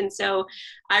came up. And so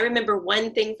I remember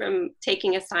one thing from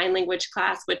taking a sign language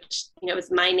class, which,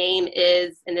 is my name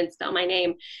is, and then spell my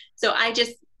name. So I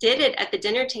just did it at the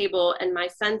dinner table, and my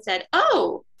son said,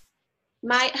 oh,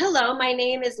 hello, my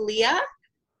name is Leah.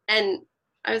 And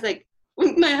I was like,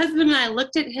 my husband and I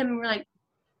looked at him and we're like,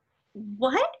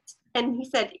 what? And he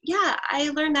said, yeah,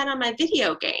 I learned that on my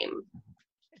video game.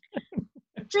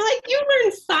 We're like, you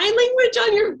learn sign language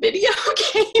on your video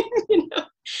game?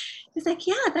 He's like,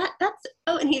 yeah, that's,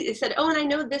 oh, and he said, oh, and I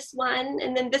know this one.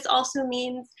 And then this also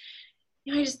means,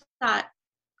 I just thought,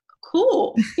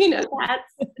 cool,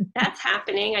 that's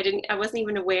happening. I wasn't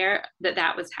even aware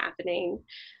that was happening.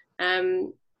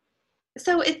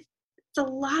 So it's a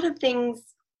lot of things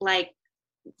like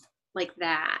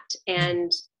that.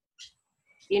 And,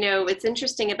 it's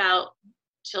interesting about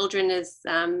children is,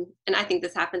 and I think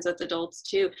this happens with adults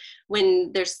too,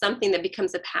 when there's something that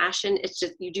becomes a passion, it's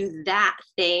just, you do that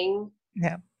thing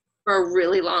for a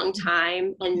really long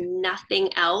time and nothing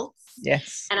else.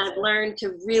 Yes. And I've learned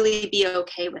to really be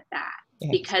okay with that,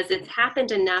 because it's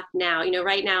happened enough now.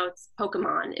 Right now it's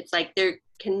Pokemon. It's like there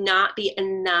cannot be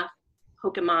enough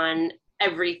Pokemon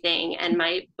everything. And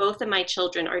both of my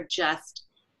children are just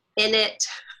in it.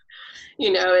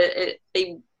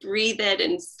 They breathe it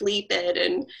and sleep it,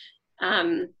 and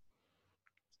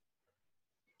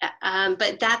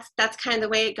but that's kind of the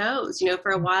way it goes.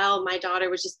 For a while my daughter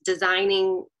was just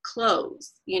designing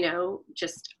clothes,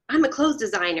 just, I'm a clothes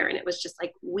designer, and it was just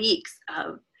like weeks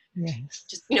of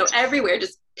just everywhere,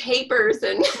 just papers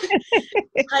and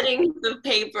cuttings of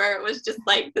paper. It was just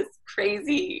like this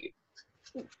crazy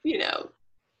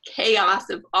chaos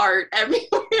of art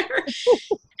everywhere.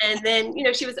 And then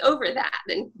she was over that,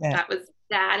 and that was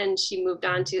that, and she moved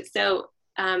on to, so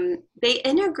they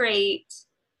integrate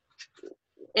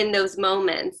in those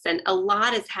moments, and a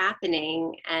lot is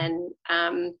happening, and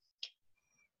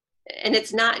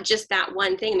it's not just that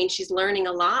one thing. I mean, she's learning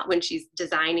a lot when she's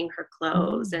designing her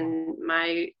clothes, and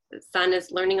my son is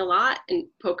learning a lot in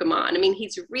Pokemon. I mean,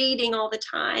 he's reading all the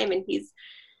time, and he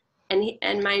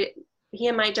and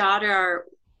my daughter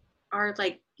are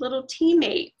like little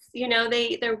teammates.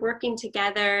 They're working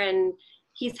together, and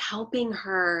he's helping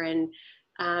her, and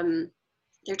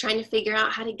they're trying to figure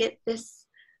out how to get this,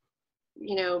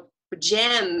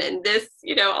 gem, and this,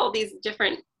 all these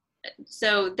different.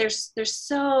 So there's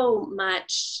so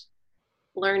much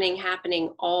learning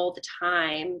happening all the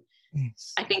time.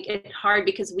 Yes. I think it's hard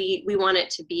because we want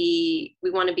to be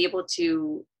able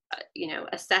to,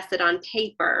 assess it on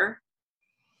paper,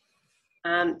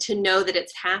 to know that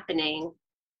it's happening,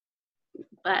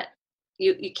 but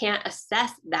you can't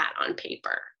assess that on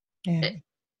paper. Yeah.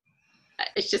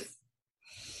 It's just,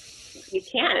 you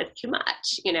can't, it's too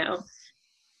much,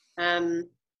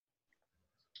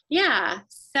 yeah.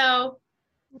 So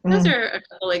those are a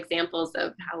couple examples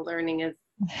of how learning is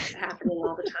happening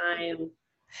all the time.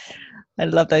 I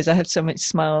love those. I have so much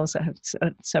smiles. I have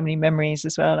so many memories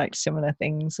as well, like similar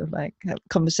things of like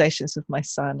conversations with my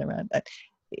son around that.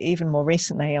 Even more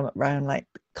recently, I'm around like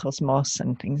cosmos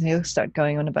and things. He'll start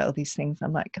going on about all these things.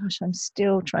 I'm like, gosh, I'm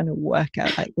still trying to work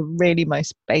out like the really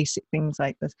most basic things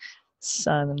like the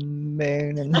sun and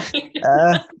moon and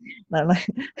earth. And I'm like,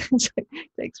 it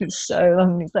takes me so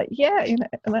long. And he's like, yeah, and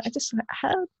I just like,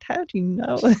 how do you know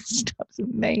all this stuff? It's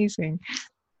amazing.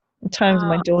 At times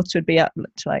my daughter would be up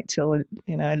to like till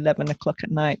 11 o'clock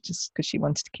at night just because she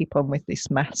wanted to keep on with this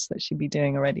maths that she'd be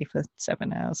doing already for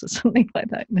 7 hours or something like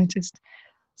that. And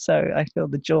so I feel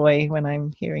the joy when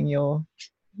I'm hearing your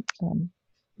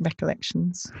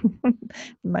recollections, the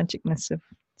magicness of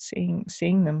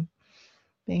seeing them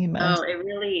being immersed. Oh, it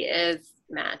really is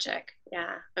magic.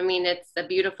 Yeah. I mean, it's a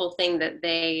beautiful thing that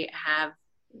they have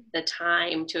the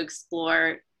time to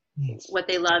explore what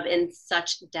they love in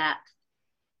such depth.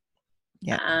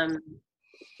 Yeah. I'm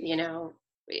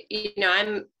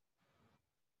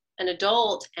an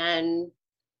adult, and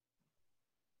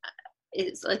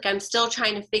it's like I'm still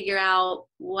trying to figure out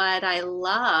what I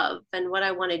love and what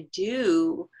I want to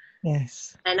do.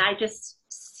 Yes. And I just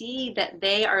see that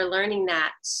they are learning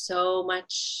that so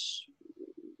much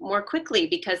more quickly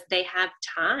because they have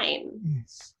time.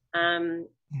 Yes.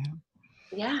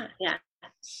 Yeah.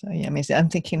 So yeah, amazing. I'm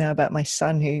thinking now about my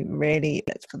son who really,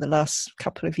 for the last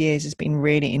couple of years, has been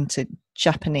really into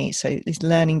Japanese. So he's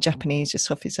learning Japanese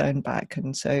just off his own back,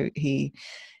 and so he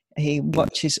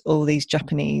watches all these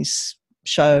Japanese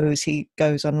shows. He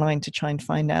goes online to try and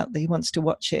find out that he wants to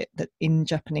watch it that in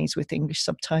Japanese with English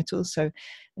subtitles. So,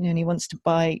 and he wants to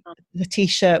buy the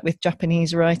T-shirt with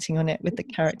Japanese writing on it with the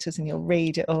characters, and he'll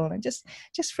read it all. And just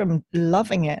from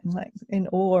loving it and like in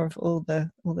awe of all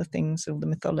the things, all the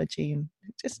mythology, and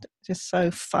just so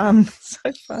fun,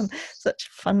 so fun, such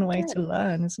a fun way to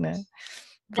learn, isn't it?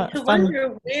 And to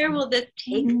wonder, where will this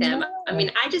take them? I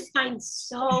mean, I just find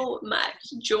so much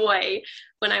joy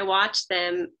when I watch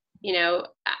them.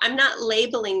 I'm not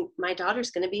labeling my daughter's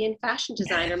going to be in fashion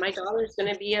design or my daughter's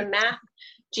going to be a math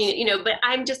genius, but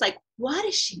I'm just like, what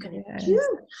is she going to do?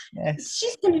 Yes.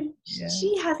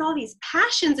 She has all these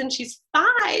passions and she's 5,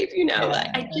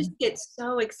 I just get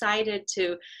so excited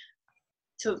to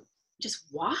just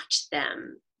watch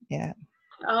them. Yeah.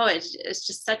 Oh, it's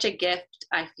just such a gift,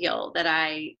 I feel, that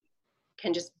I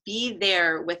can just be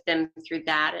there with them through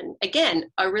that. And again,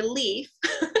 a relief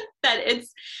that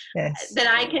that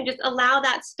I can just allow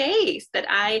that space, that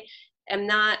I am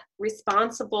not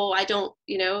responsible. I don't,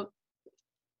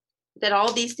 that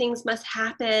all these things must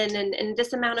happen in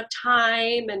this amount of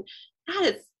time. And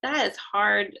that is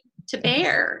hard to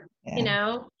bear,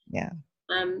 Yeah.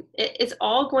 It's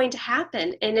all going to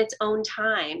happen in its own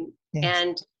time. Yes.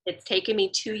 And it's taken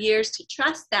me 2 years to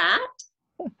trust that,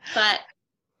 but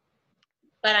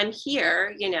I'm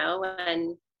here,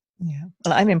 and yeah.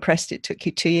 Well, I'm impressed it took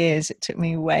you 2 years. It took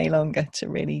me way longer to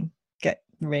really get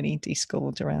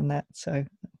deschooled around that. So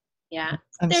yeah,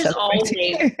 I'm there's always,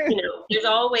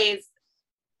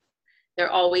 there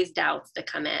are always doubts that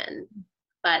come in,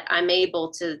 but I'm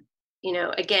able to,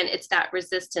 again, it's that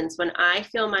resistance when I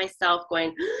feel myself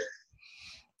going,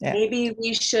 maybe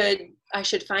I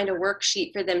should find a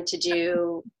worksheet for them to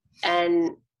do.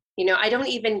 And, I don't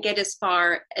even get as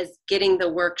far as getting the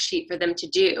worksheet for them to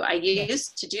do. I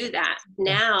used to do that.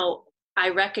 Now I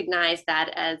recognize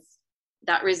that as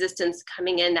that resistance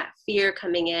coming in, that fear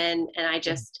coming in. And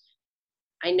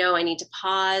I know I need to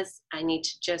pause. I need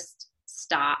to just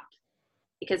stop,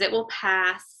 because it will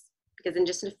pass. Because in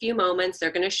just a few moments,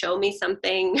 they're going to show me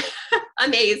something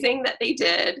amazing that they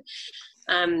did.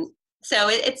 So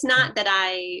it's not that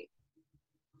I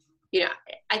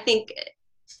think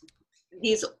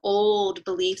these old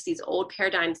beliefs, these old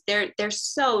paradigms, they're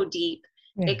so deep.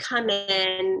 Yeah. They come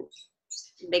in,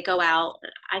 they go out.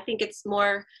 I think it's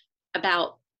more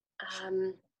about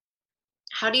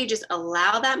how do you just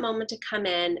allow that moment to come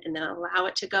in and then allow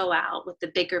it to go out with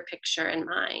the bigger picture in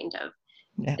mind of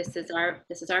this is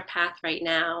our path right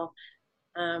now.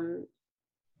 I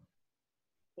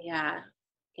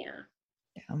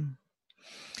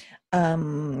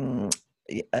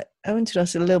wanted to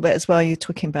ask a little bit as well. You're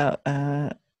talking about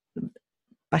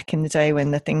back in the day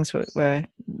when the things were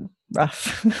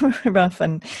rough, rough,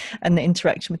 and the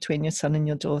interaction between your son and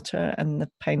your daughter and the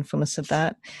painfulness of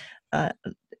that.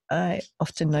 I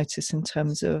often notice in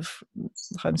terms of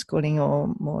homeschooling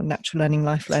or more natural learning,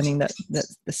 life learning, that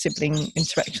the sibling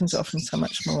interactions are often so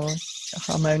much more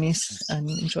harmonious and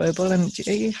enjoyable. And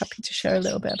are you happy to share a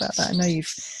little bit about that? I know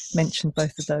you've mentioned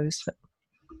both of those, but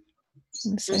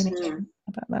can you say anything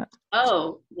about that?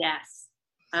 Oh, yes.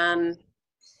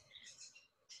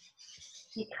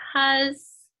 Because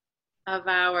of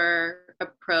our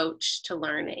approach to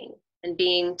learning and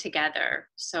being together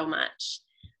so much,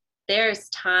 there's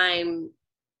time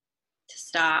to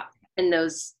stop in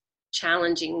those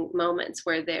challenging moments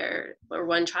where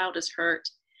one child is hurt,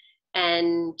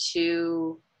 and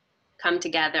to come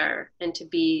together and to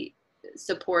be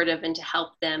supportive and to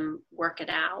help them work it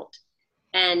out.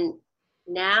 And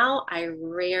now I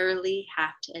rarely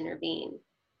have to intervene.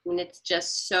 I mean, it's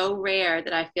just so rare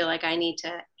that I feel like I need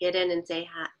to get in and say,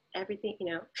 everything,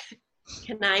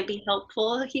 can I be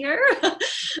helpful here?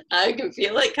 I can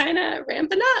feel it kind of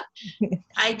ramping up.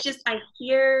 I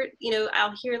hear,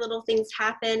 I'll hear little things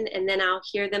happen, and then I'll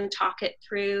hear them talk it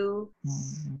through,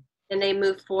 and they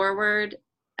move forward.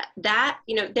 That,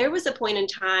 there was a point in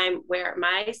time where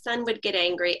my son would get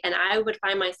angry and I would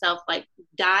find myself like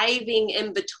diving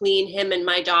in between him and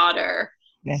my daughter.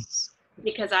 Yes.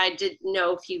 Because I didn't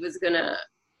know if he was going to,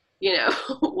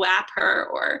 whap her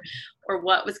or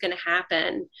what was going to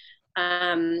happen.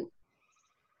 And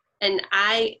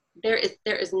there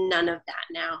is none of that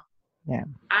now. Yeah.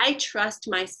 I trust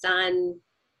my son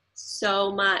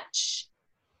so much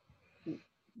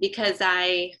because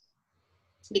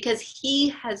he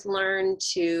has learned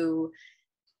to,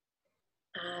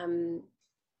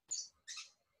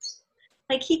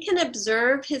 he can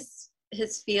observe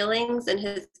his feelings and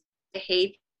his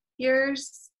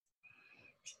behaviors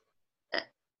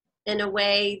in a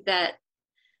way that,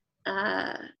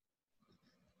 I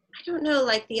don't know,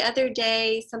 like the other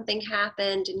day something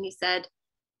happened and he said,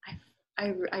 I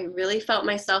really felt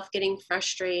myself getting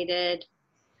frustrated,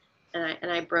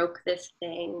 and I broke this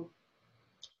thing. And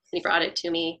he brought it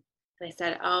to me, and I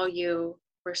said, oh, you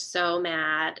were so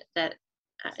mad that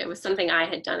it was something I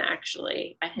had done.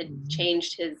 Actually, I had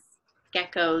changed his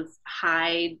gecko's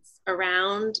hides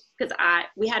around because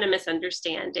we had a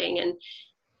misunderstanding,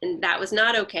 and that was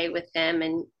not okay with him.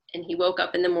 And he woke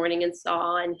up in the morning and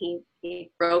saw, and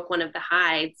he broke one of the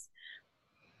hides.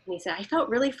 And he said, I felt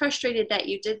really frustrated that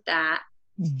you did that.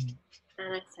 And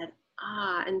I said,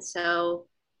 and so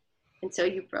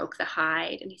you broke the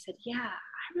hide. And he said, yeah,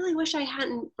 I really wish I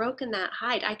hadn't broken that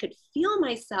hide. I could feel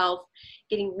myself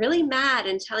getting really mad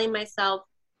and telling myself,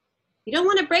 you don't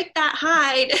want to break that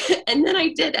hide. And then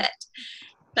I did it.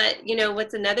 But,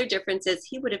 what's another difference is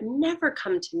he would have never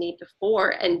come to me before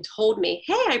and told me,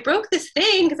 hey, I broke this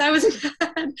thing because I was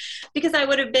mad, because I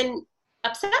would have been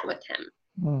upset with him.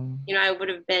 I would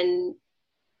have been,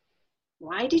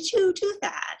 why did you do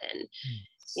that? And,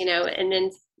 and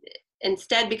then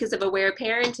instead, because of Aware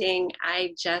Parenting,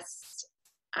 I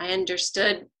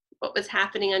understood what was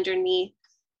happening underneath.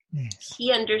 Yes.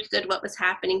 He understood what was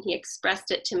happening. He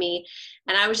expressed it to me.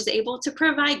 And I was just able to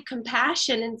provide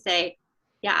compassion and say,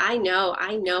 yeah, I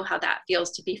know how that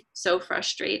feels to be so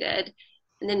frustrated,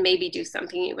 and then maybe do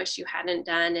something you wish you hadn't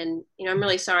done. And, I'm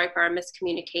really sorry for our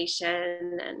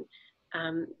miscommunication. And,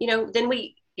 then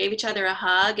we gave each other a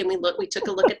hug, and we took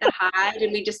a look at the hide,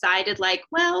 and we decided like,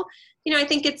 well, I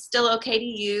think it's still okay to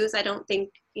use. I don't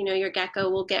think, your gecko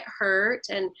will get hurt.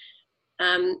 And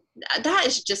that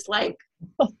is just like,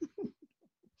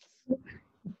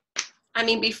 I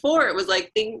mean, before it was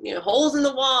like things, holes in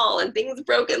the wall and things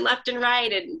broken left and right,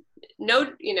 and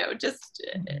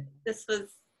this was,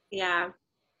 yeah.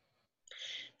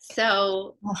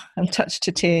 So I'm touched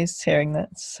to tears hearing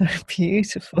that. So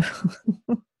beautiful.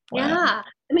 Wow. Yeah.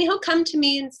 I mean, he'll come to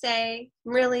me and say,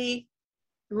 really,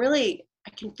 I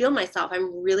can feel myself.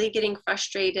 I'm really getting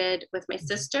frustrated with my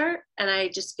sister, and I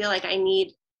just feel like I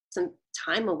need some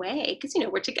time away because,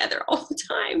 we're together all the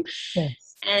time.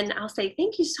 Yes. And I'll say,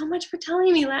 thank you so much for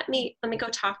telling me. Let me go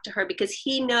talk to her, because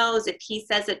he knows if he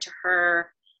says it to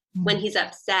her when he's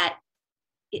upset,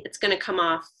 it's going to come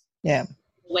off a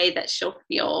way that she'll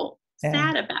feel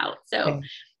sad about. So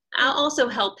I'll also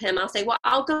help him. I'll say, well,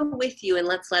 I'll go with you and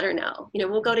let's let her know.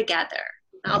 We'll go together.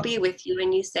 I'll be with you.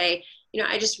 And you say,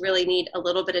 I just really need a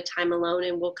little bit of time alone,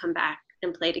 and we'll come back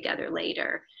and play together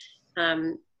later.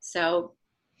 So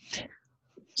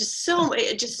just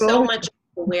so much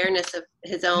awareness of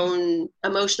his own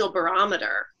emotional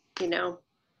barometer,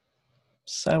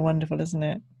 So wonderful, isn't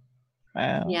it?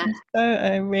 Wow. Yeah. So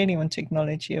I really want to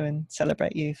acknowledge you and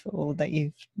celebrate you for all that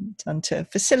you've done to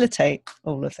facilitate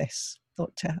all of this.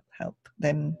 thought to help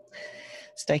them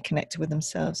stay connected with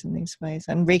themselves in these ways,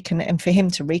 and reconnect, and for him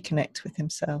to reconnect with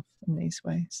himself in these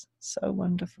ways. So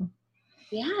wonderful.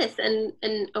 Yes, and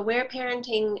aware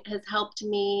parenting has helped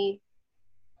me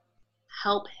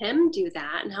help him do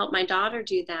that and help my daughter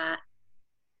do that,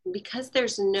 because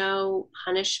there's no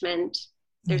punishment,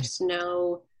 there's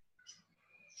no,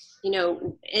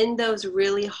 in those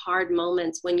really hard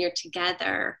moments when you're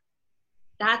together,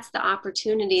 that's the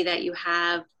opportunity that you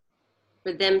have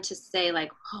for them to say,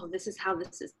 like, oh, this is how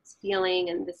this is feeling,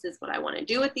 and this is what I want to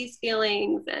do with these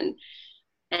feelings, and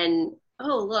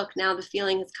oh, look, now the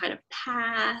feeling has kind of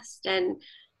passed. And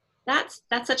that's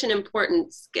such an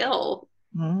important skill,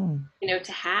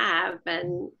 to have.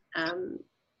 And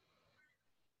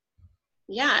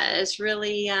it's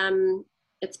really,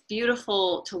 it's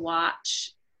beautiful to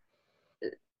watch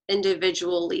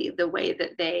individually the way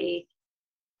that they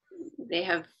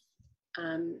have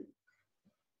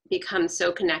become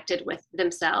so connected with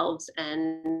themselves,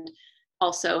 and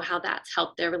also how that's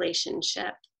helped their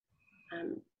relationship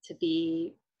to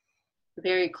be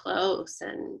very close.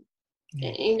 And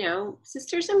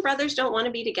sisters and brothers don't want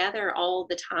to be together all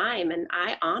the time, and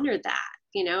I honor that.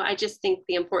 I just think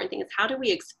the important thing is, how do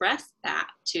we express that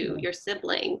to your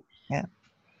sibling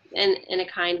in a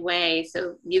kind way,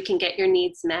 so you can get your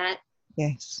needs met?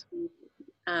 Yes.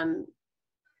 And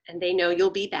they know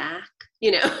you'll be back.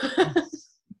 Yes.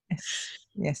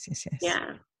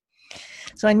 Yeah.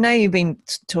 So I know you've been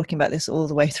talking about this all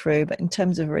the way through, but in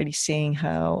terms of really seeing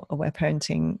how aware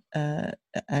parenting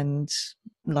and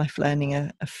life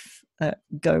learning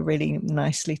go really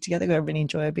nicely together, go really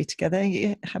enjoyably together, are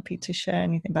you happy to share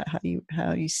anything about how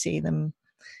you see them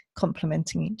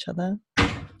complementing each other?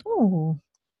 Oh,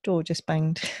 door just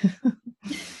banged.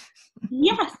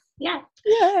 Yes. Yeah.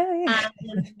 Yeah.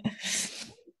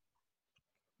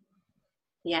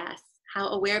 Yes. How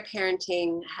aware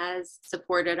parenting has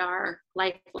supported our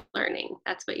life learning.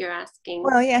 That's what you're asking.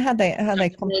 Well, yeah, how they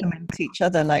complement each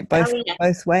other, like both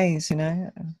ways,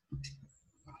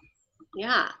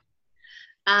 Yeah.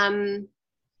 It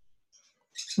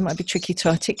might be tricky to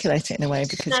articulate it in a way,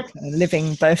 because you're kind of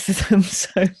living both of them.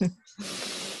 So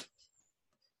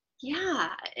yeah,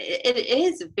 it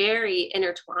is very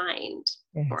intertwined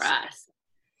for us.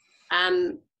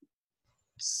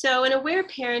 So in aware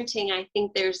parenting, I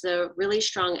think there's a really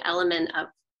strong element of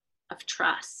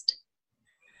trust.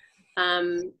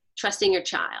 Trusting your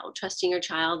child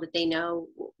that they know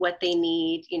what they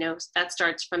need. That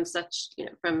starts from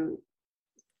from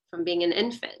being an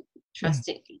infant,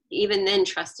 even then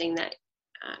trusting that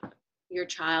your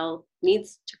child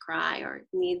needs to cry or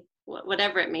needs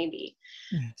whatever it may be.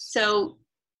 So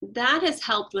that has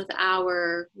helped with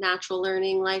our natural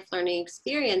learning, life learning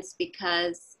experience,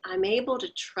 because I'm able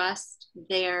to trust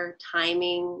their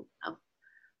timing of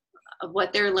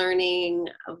what they're learning,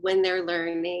 of when they're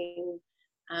learning.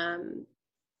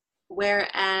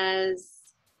 Whereas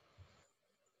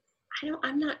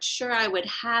I'm not sure I would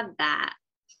have that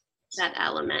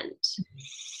element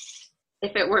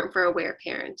if it weren't for aware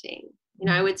parenting.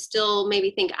 I would still maybe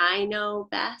think I know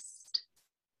best,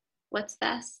 what's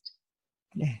best.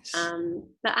 Yes.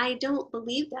 But I don't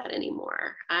believe that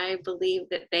anymore. I believe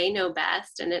that they know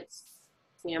best, and it's,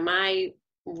 my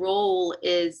role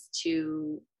is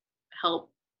to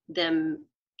help them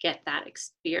get that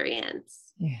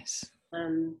experience. Yes.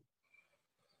 And,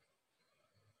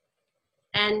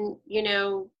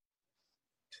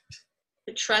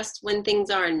 to trust when things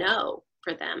are a no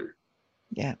for them.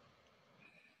 Yeah.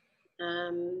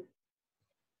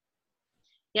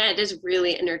 Yeah, it is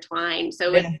really intertwined.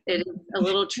 So it is a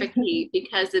little tricky,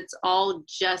 because it's all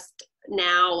just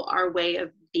now our way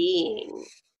of being.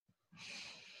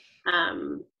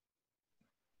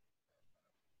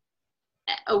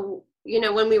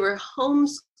 When we were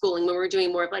homeschooling, when we were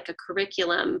doing more of like a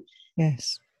curriculum, that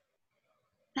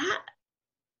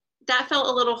felt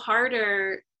a little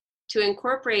harder to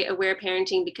incorporate aware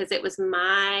parenting, because it was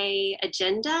my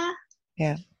agenda.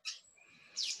 Yeah.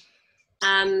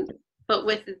 But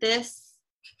with this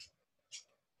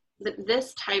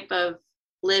type of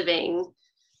living,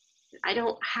 I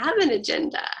don't have an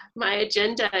agenda. My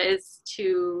agenda is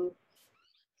to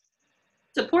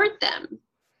support them.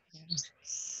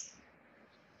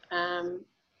 And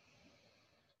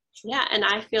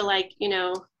I feel like,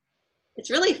 it's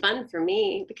really fun for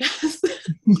me, because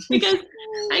I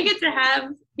get to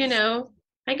have,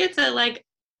 I get to like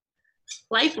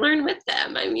life learn with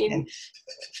them. I mean,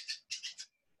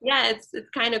 it's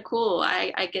kind of cool.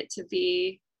 I get to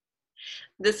be.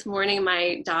 This morning,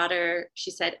 my daughter,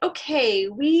 she said, okay,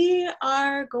 we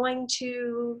are going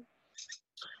to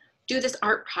do this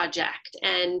art project.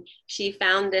 And she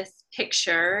found this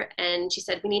picture and she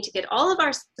said, we need to get all of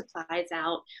our supplies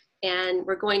out and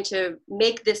we're going to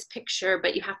make this picture,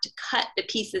 but you have to cut the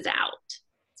pieces out.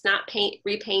 It's not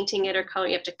repainting it or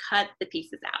coloring. You have to cut the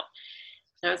pieces out.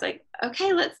 And I was like,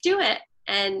 okay, let's do it.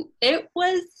 And it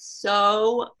was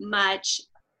so much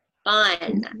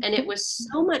fun. And it was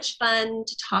so much fun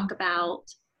to talk about,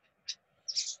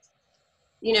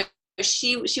 you know,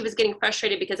 she was getting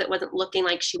frustrated because it wasn't looking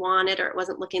like she wanted, or it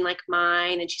wasn't looking like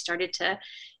mine. And she started to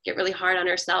get really hard on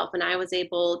herself. And I was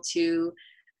able to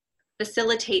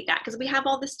facilitate that because we have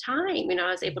all this time. You know,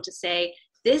 I was able to say,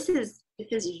 this is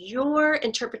your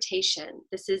interpretation.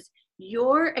 This is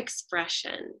your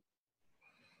expression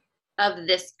of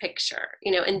this picture,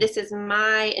 you know, and this is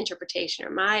my interpretation or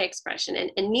my expression.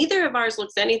 And neither of ours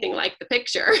looks anything like the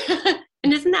picture.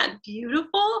 And isn't that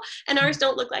beautiful? And ours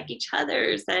don't look like each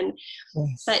other's. And,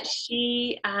 yes. But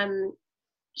she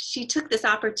took this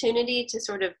opportunity to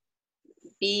sort of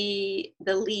be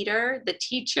the leader, the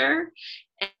teacher.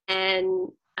 And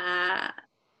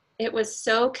it was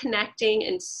so connecting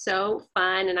and so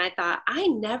fun. And I thought, I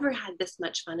never had this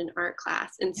much fun in art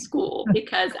class in school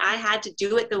because I had to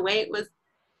do it the way it was,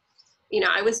 you know,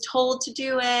 I was told to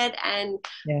do it. And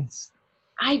yes,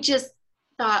 I just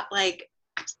thought, like,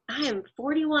 I am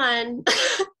 41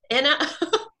 and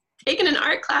taking an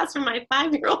art class from my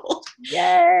 5-year-old.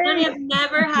 Yay! I have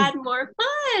never had more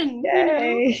fun.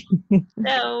 Yay! You know?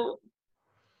 So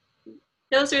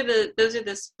those are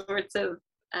the sorts of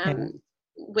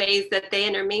ways that they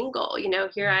intermingle. You know,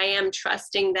 here I am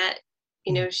trusting that,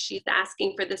 you know, she's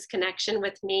asking for this connection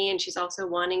with me, and she's also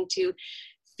wanting to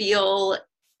feel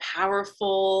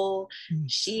powerful.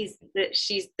 She's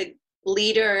the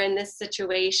leader in this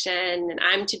situation, and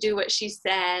I'm to do what she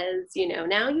says. You know,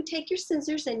 now you take your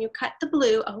scissors and you cut the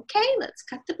blue. Okay, let's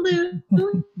cut the blue.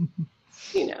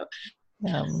 You know,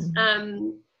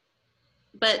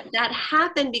 but that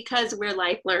happened because we're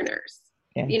life learners.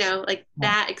 Yes. You know, like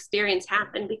that experience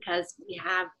happened because we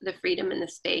have the freedom and the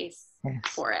space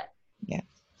for it. Yeah.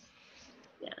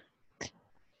 Yeah.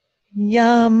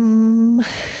 Yum.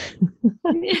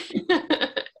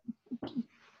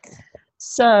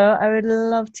 So I would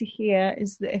love to hear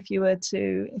is that if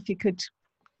you could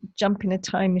jump in a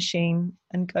time machine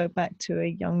and go back to a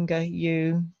younger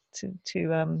you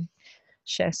to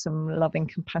share some loving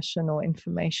compassion or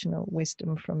information or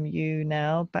wisdom from you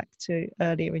now back to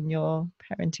earlier in your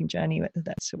parenting journey, whether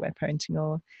that's Aware Parenting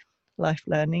or life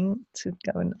learning, to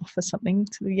go and offer something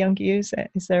to the younger you.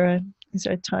 Is there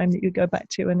a time that you go back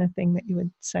to and a thing that you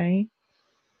would say?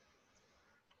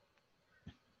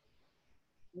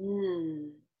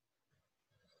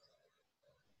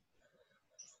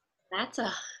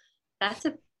 That's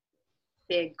a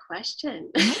big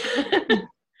question.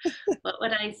 What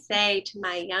would I say to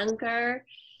my younger?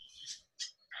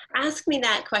 Ask me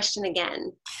that question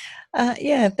again.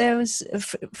 Yeah, there was,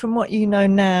 from what you know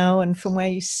now and from where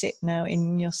you sit now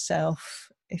in yourself,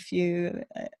 if you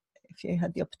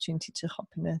had the opportunity to hop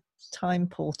in a time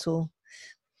portal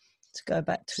to go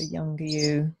back to a younger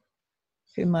you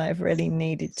who might have really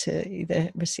needed to either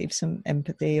receive some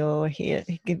empathy or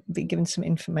be given some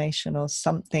information or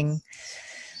something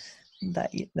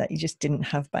that you just didn't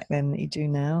have back then that you do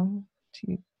now,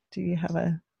 do you have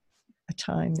a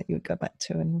time that you would go back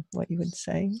to and what you would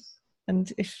say?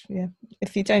 And if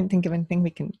you don't think of anything,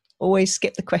 we can always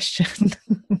skip the question.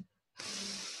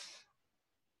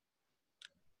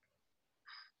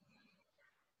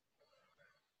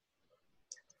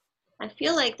 I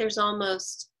feel like there's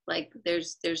almost like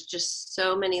there's just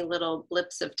so many little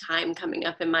blips of time coming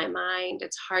up in my mind.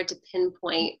 It's hard to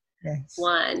pinpoint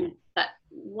one, but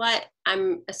what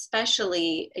I'm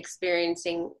especially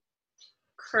experiencing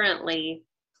currently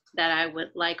that I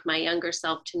would like my younger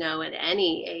self to know at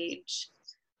any age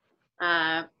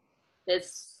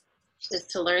is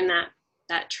to learn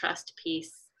that trust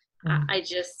piece.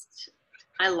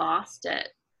 I lost it,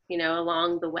 you know,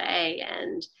 along the way,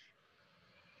 and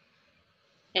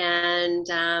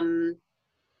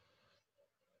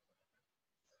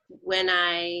when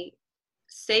I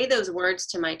say those words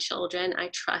to my children, I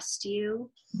trust you.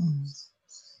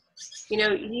 You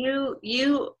know,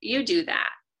 you do that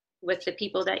with the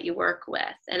people that you work with.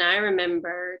 And I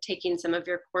remember taking some of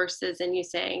your courses and you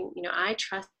saying, you know, I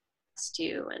trust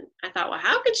you. And I thought, well,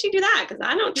 how could she do that? Because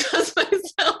I don't trust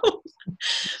myself.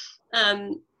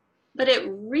 But it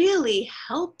really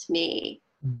helped me.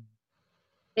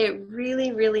 It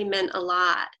really, really meant a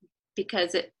lot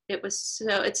because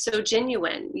it's so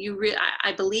genuine.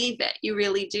 I believe it. You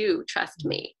really do trust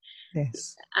me.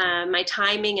 Yes. My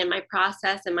timing and my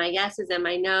process and my yeses and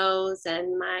my nos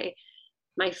and my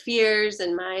my fears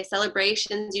and my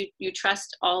celebrations. You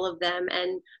trust all of them.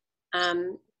 And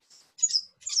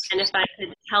if I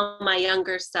could tell my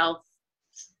younger self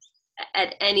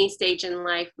at any stage in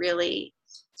life, really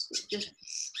just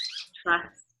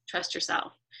trust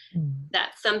yourself.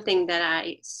 That's something that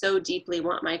I so deeply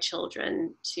want my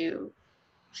children to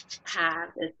have,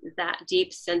 is that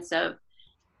deep sense of,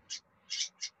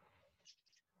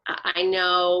 I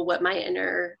know what my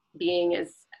inner being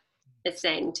is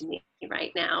saying to me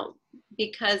right now.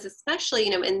 Because especially,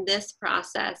 in this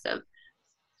process of,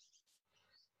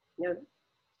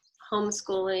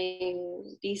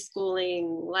 homeschooling,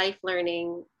 deschooling, life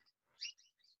learning,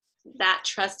 that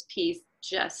trust piece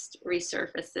just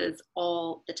resurfaces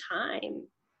all the time.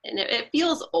 And it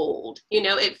feels old,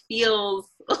 it feels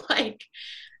like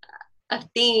a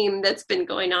theme that's been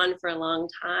going on for a long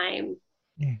time.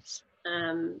 Yes.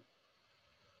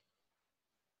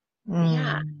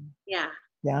 Yeah.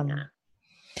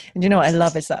 And what I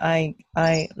love is that I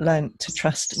learned to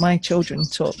trust. My children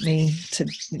taught me to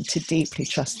deeply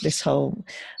trust. This whole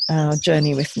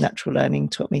journey with natural learning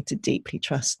taught me to deeply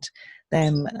trust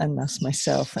them and thus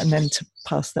myself, and then to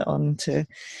pass that on to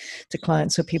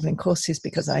clients or people in courses,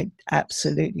 because I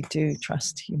absolutely do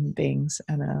trust human beings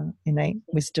and our innate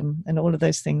wisdom and all of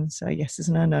those things. So yeses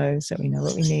and our no's, so we know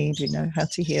what we need, we know how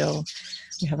to heal,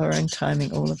 we have our own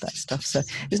timing, all of that stuff. So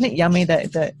isn't it yummy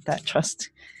that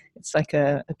trust, it's like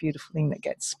a beautiful thing that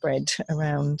gets spread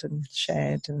around and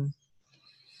shared? And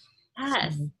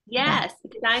Yes,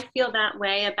 because I feel that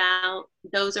way about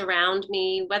those around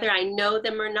me, whether I know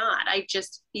them or not. I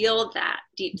just feel that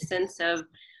deep sense of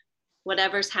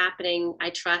whatever's happening,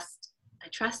 I trust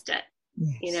it.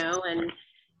 yes.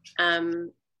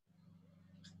 And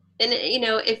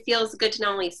it feels good to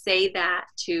not only say that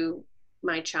to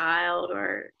my child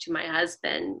or to my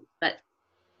husband, but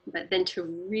then to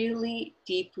really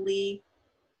deeply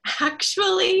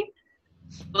actually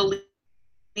believe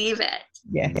it.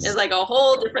 Yes. It's like a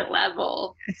whole different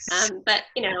level. But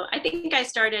I think I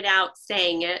started out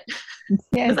saying it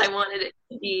because I wanted it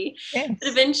to be, but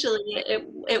eventually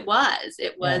it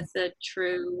was a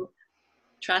true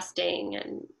trusting.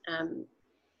 And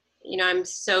I'm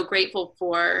so grateful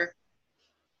for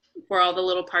all the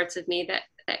little parts of me that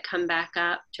come back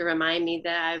up to remind me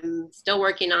that I'm still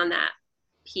working on that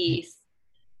piece.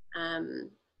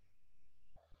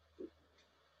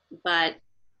 But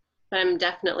I'm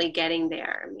definitely getting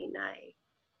there.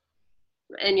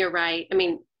 And you're right.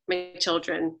 My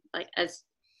children, like as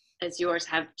yours,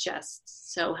 have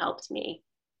just so helped me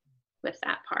with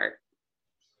that part.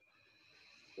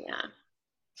 Yeah.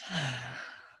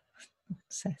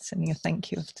 So sending a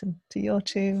thank you to your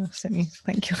two, sending a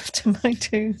thank you to my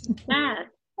two.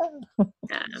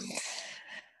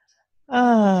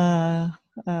 Oh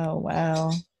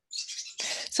wow.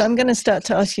 So I'm going to start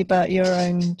to ask you about your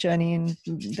own journey and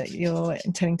that you're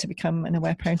intending to become an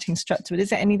aware parenting instructor. But is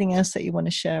there anything else that you want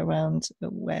to share around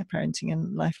aware parenting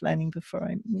and life learning before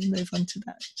I move on to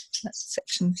that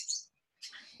section?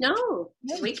 No,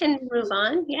 we can move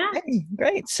on. Yeah. Okay,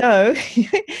 great. So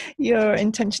your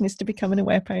intention is to become an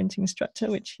aware parenting instructor,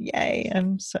 which, yay,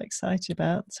 I'm so excited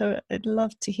about. So I'd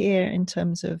love to hear in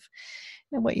terms of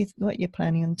what you're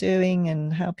planning on doing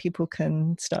and how people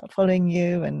can start following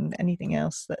you, and anything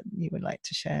else that you would like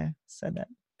to share so that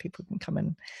people can come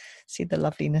and see the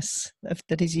loveliness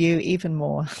that is you even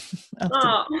more.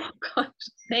 Oh gosh,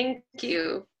 thank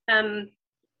you. I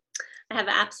have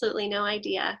absolutely no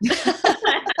idea.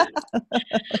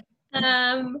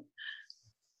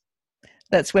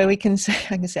 That's where I can say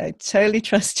I totally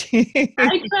trust you.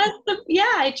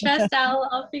 I trust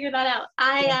I'll figure that out.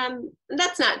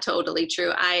 That's not totally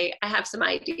true. I have some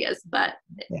ideas, but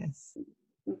yes.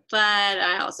 But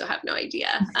I also have no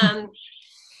idea.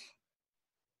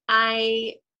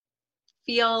 I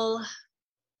feel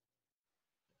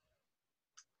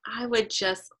I would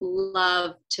just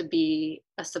love to be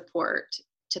a support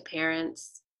to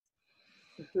parents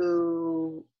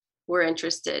who were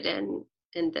interested in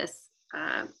this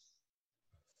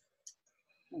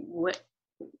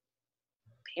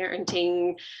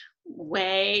parenting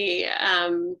way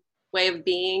of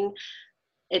being.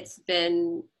 It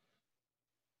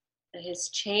has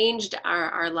changed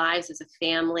our lives as a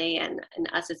family and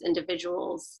us as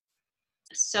individuals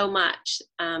so much.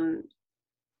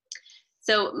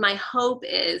 So my hope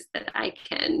is that I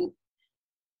can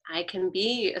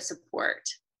be a support.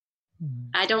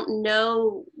 I don't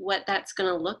know what that's going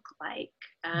to look like.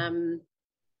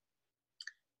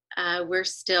 We're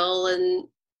still in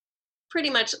pretty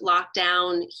much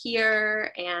lockdown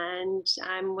here, and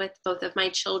I'm with both of my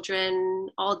children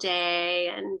all day,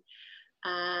 and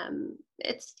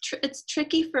it's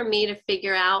tricky for me to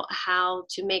figure out how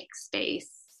to make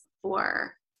space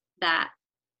for that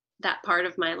part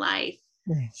of my life.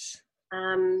 Yes.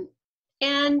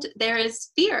 And there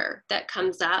is fear that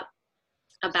comes up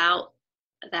about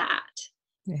that,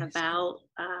 Yes. about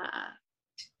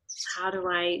how do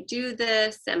I do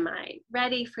this? Am I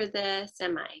ready for this?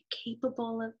 Am I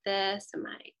capable of this? Am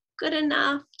I good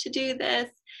enough to do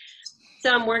this? So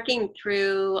I'm working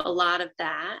through a lot of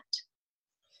that.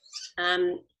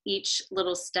 Each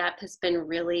little step has been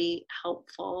really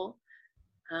helpful.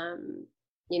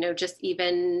 Just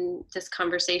even this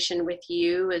conversation with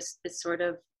you is sort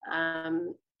of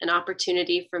an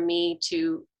opportunity for me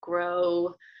to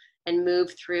grow and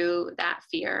move through that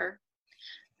fear.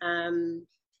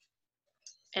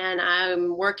 And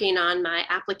I'm working on my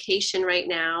application right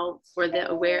now for the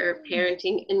Aware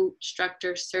Parenting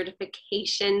Instructor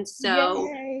certification. So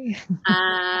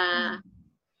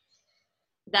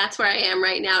that's where I am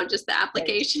right now, just the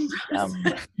application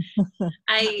process.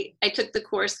 I took the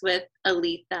course with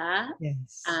Aletha,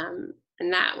 Yes. and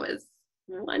that was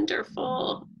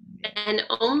wonderful, and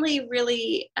only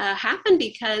really happened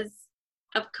because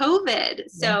of COVID.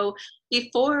 So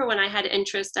before, when I had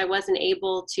interest, I wasn't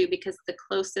able to, because the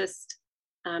closest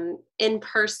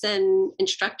in-person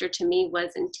instructor to me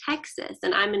was in Texas,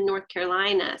 and I'm in North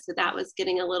Carolina, so that was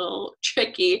getting a little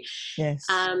tricky. Yes.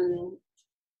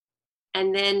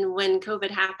 And then when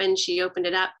COVID happened, she opened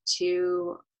it up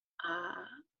to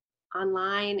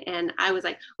online, and I was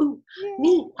like, "Ooh,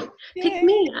 me, pick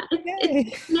me!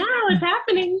 It's now, it's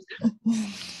happening."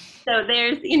 So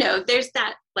there's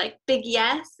that like big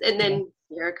yes, and then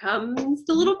here comes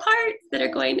the little parts that are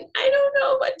going, I don't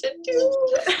know what to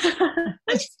do.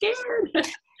 I'm scared.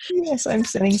 Yes, I'm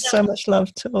sending so much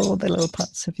love to all the little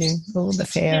parts of you, all the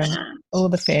fear and all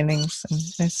the feelings, and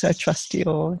I so trust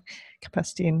your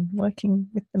capacity in working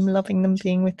with them, loving them,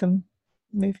 being with them,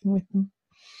 moving with them.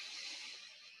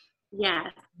 Yeah.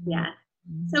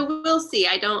 So we'll see.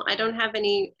 I don't have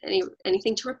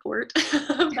anything to report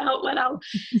about what I'll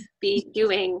be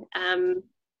doing.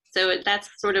 So that's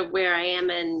sort of where I am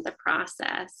in the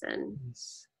process, and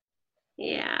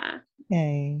yeah.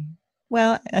 Yay.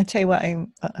 Well, I tell you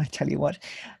what.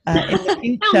 In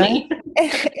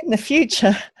the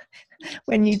future,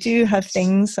 when you do have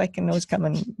things, I can always come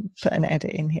and put an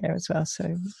edit in here as well.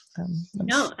 So,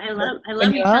 no, I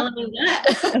love you telling me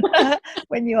that.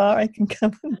 When you are, I can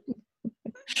come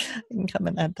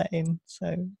and add that in.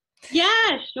 So.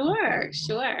 Yeah, sure.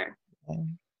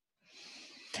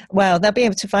 Well, they'll be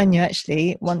able to find you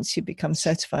actually once you become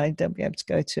certified. They'll be able to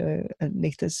go to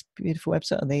Letha's beautiful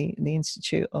website, or the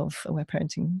Institute of Aware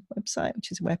Parenting website,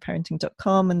 which is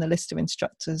awareparenting.com, and the list of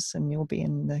instructors, and you'll be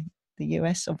in the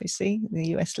US, obviously,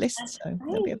 the US list. That's so right.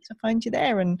 They'll be able to find you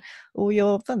there, and all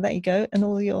your there you go, and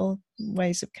all your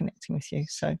ways of connecting with you.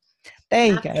 So there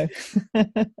you go.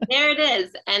 There it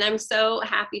is. And I'm so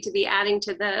happy to be adding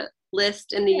to the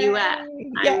list in the US.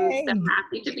 I'm so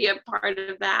happy to be a part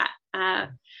of that.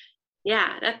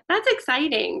 That's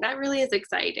exciting. That really is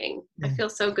exciting. I feel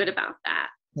so good about that.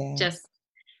 Just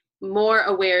more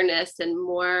awareness and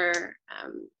more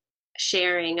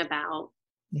sharing about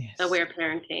aware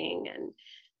parenting, and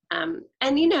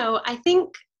I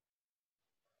think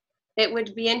it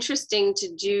would be interesting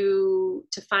to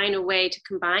find a way to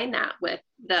combine that with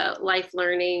the life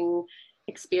learning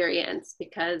experience,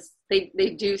 because they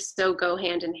do so go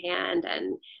hand in hand.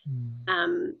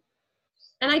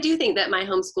 And I do think that my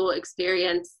homeschool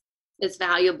experience is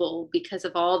valuable because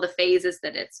of all the phases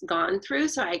that it's gone through.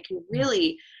 So I can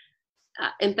really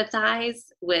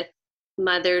empathize with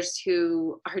mothers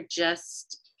who are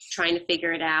just trying to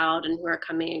figure it out, and who are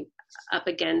coming up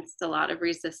against a lot of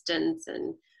resistance,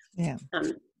 and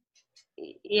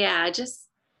just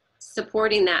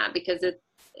supporting that, because it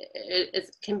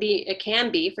can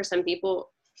be for some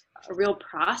people a real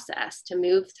process to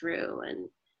move through, and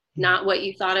not what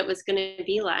you thought it was going to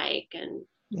be like. And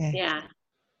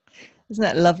isn't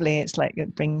that lovely? It's like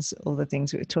it brings all the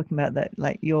things we were talking about, that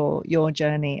like your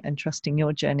journey and trusting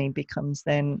your journey becomes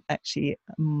then actually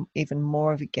even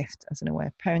more of a gift as an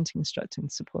aware parenting instructor, and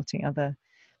supporting other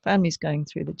families going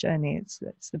through the journey. It's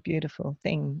the beautiful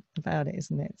thing about it,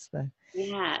 isn't it? It's the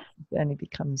journey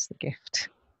becomes the gift.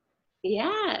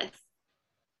 Yes.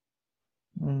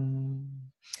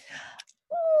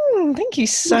 Thank you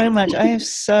so much. I have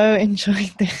so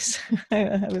enjoyed this.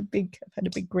 I've had a big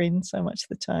grin so much of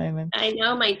the time. And I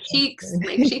know my cheeks are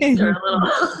a little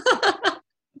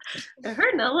they're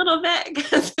hurting a little bit,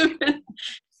 because I've been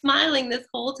smiling this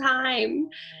whole time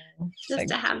just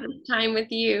to have this time with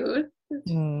you.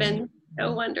 It's been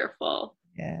so wonderful.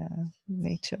 Yeah,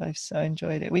 me too. I've so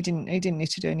enjoyed it. We didn't need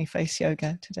to do any face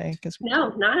yoga today because No,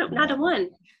 not a one.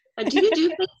 Do you do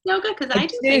face yoga? Because I I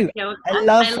do face do. yoga. I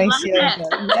love I face love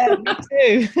yoga. Yeah, me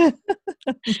it. too.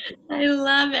 I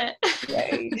love it.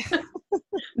 Great.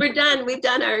 We're done. We've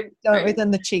done our We've done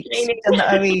the cheeks. training. We've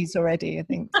done the OEs already, I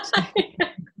think.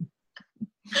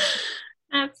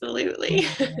 Absolutely.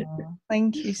 Oh,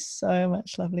 thank you so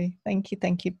much, lovely. Thank you.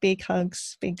 Thank you. Big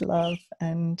hugs, big love,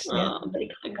 and yeah, Oh, big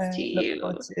hugs to look you.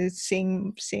 forward to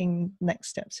seeing next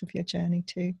steps of your journey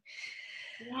too.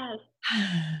 Yes.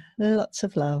 Lots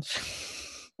of love.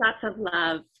 Lots of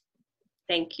love.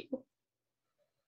 Thank you.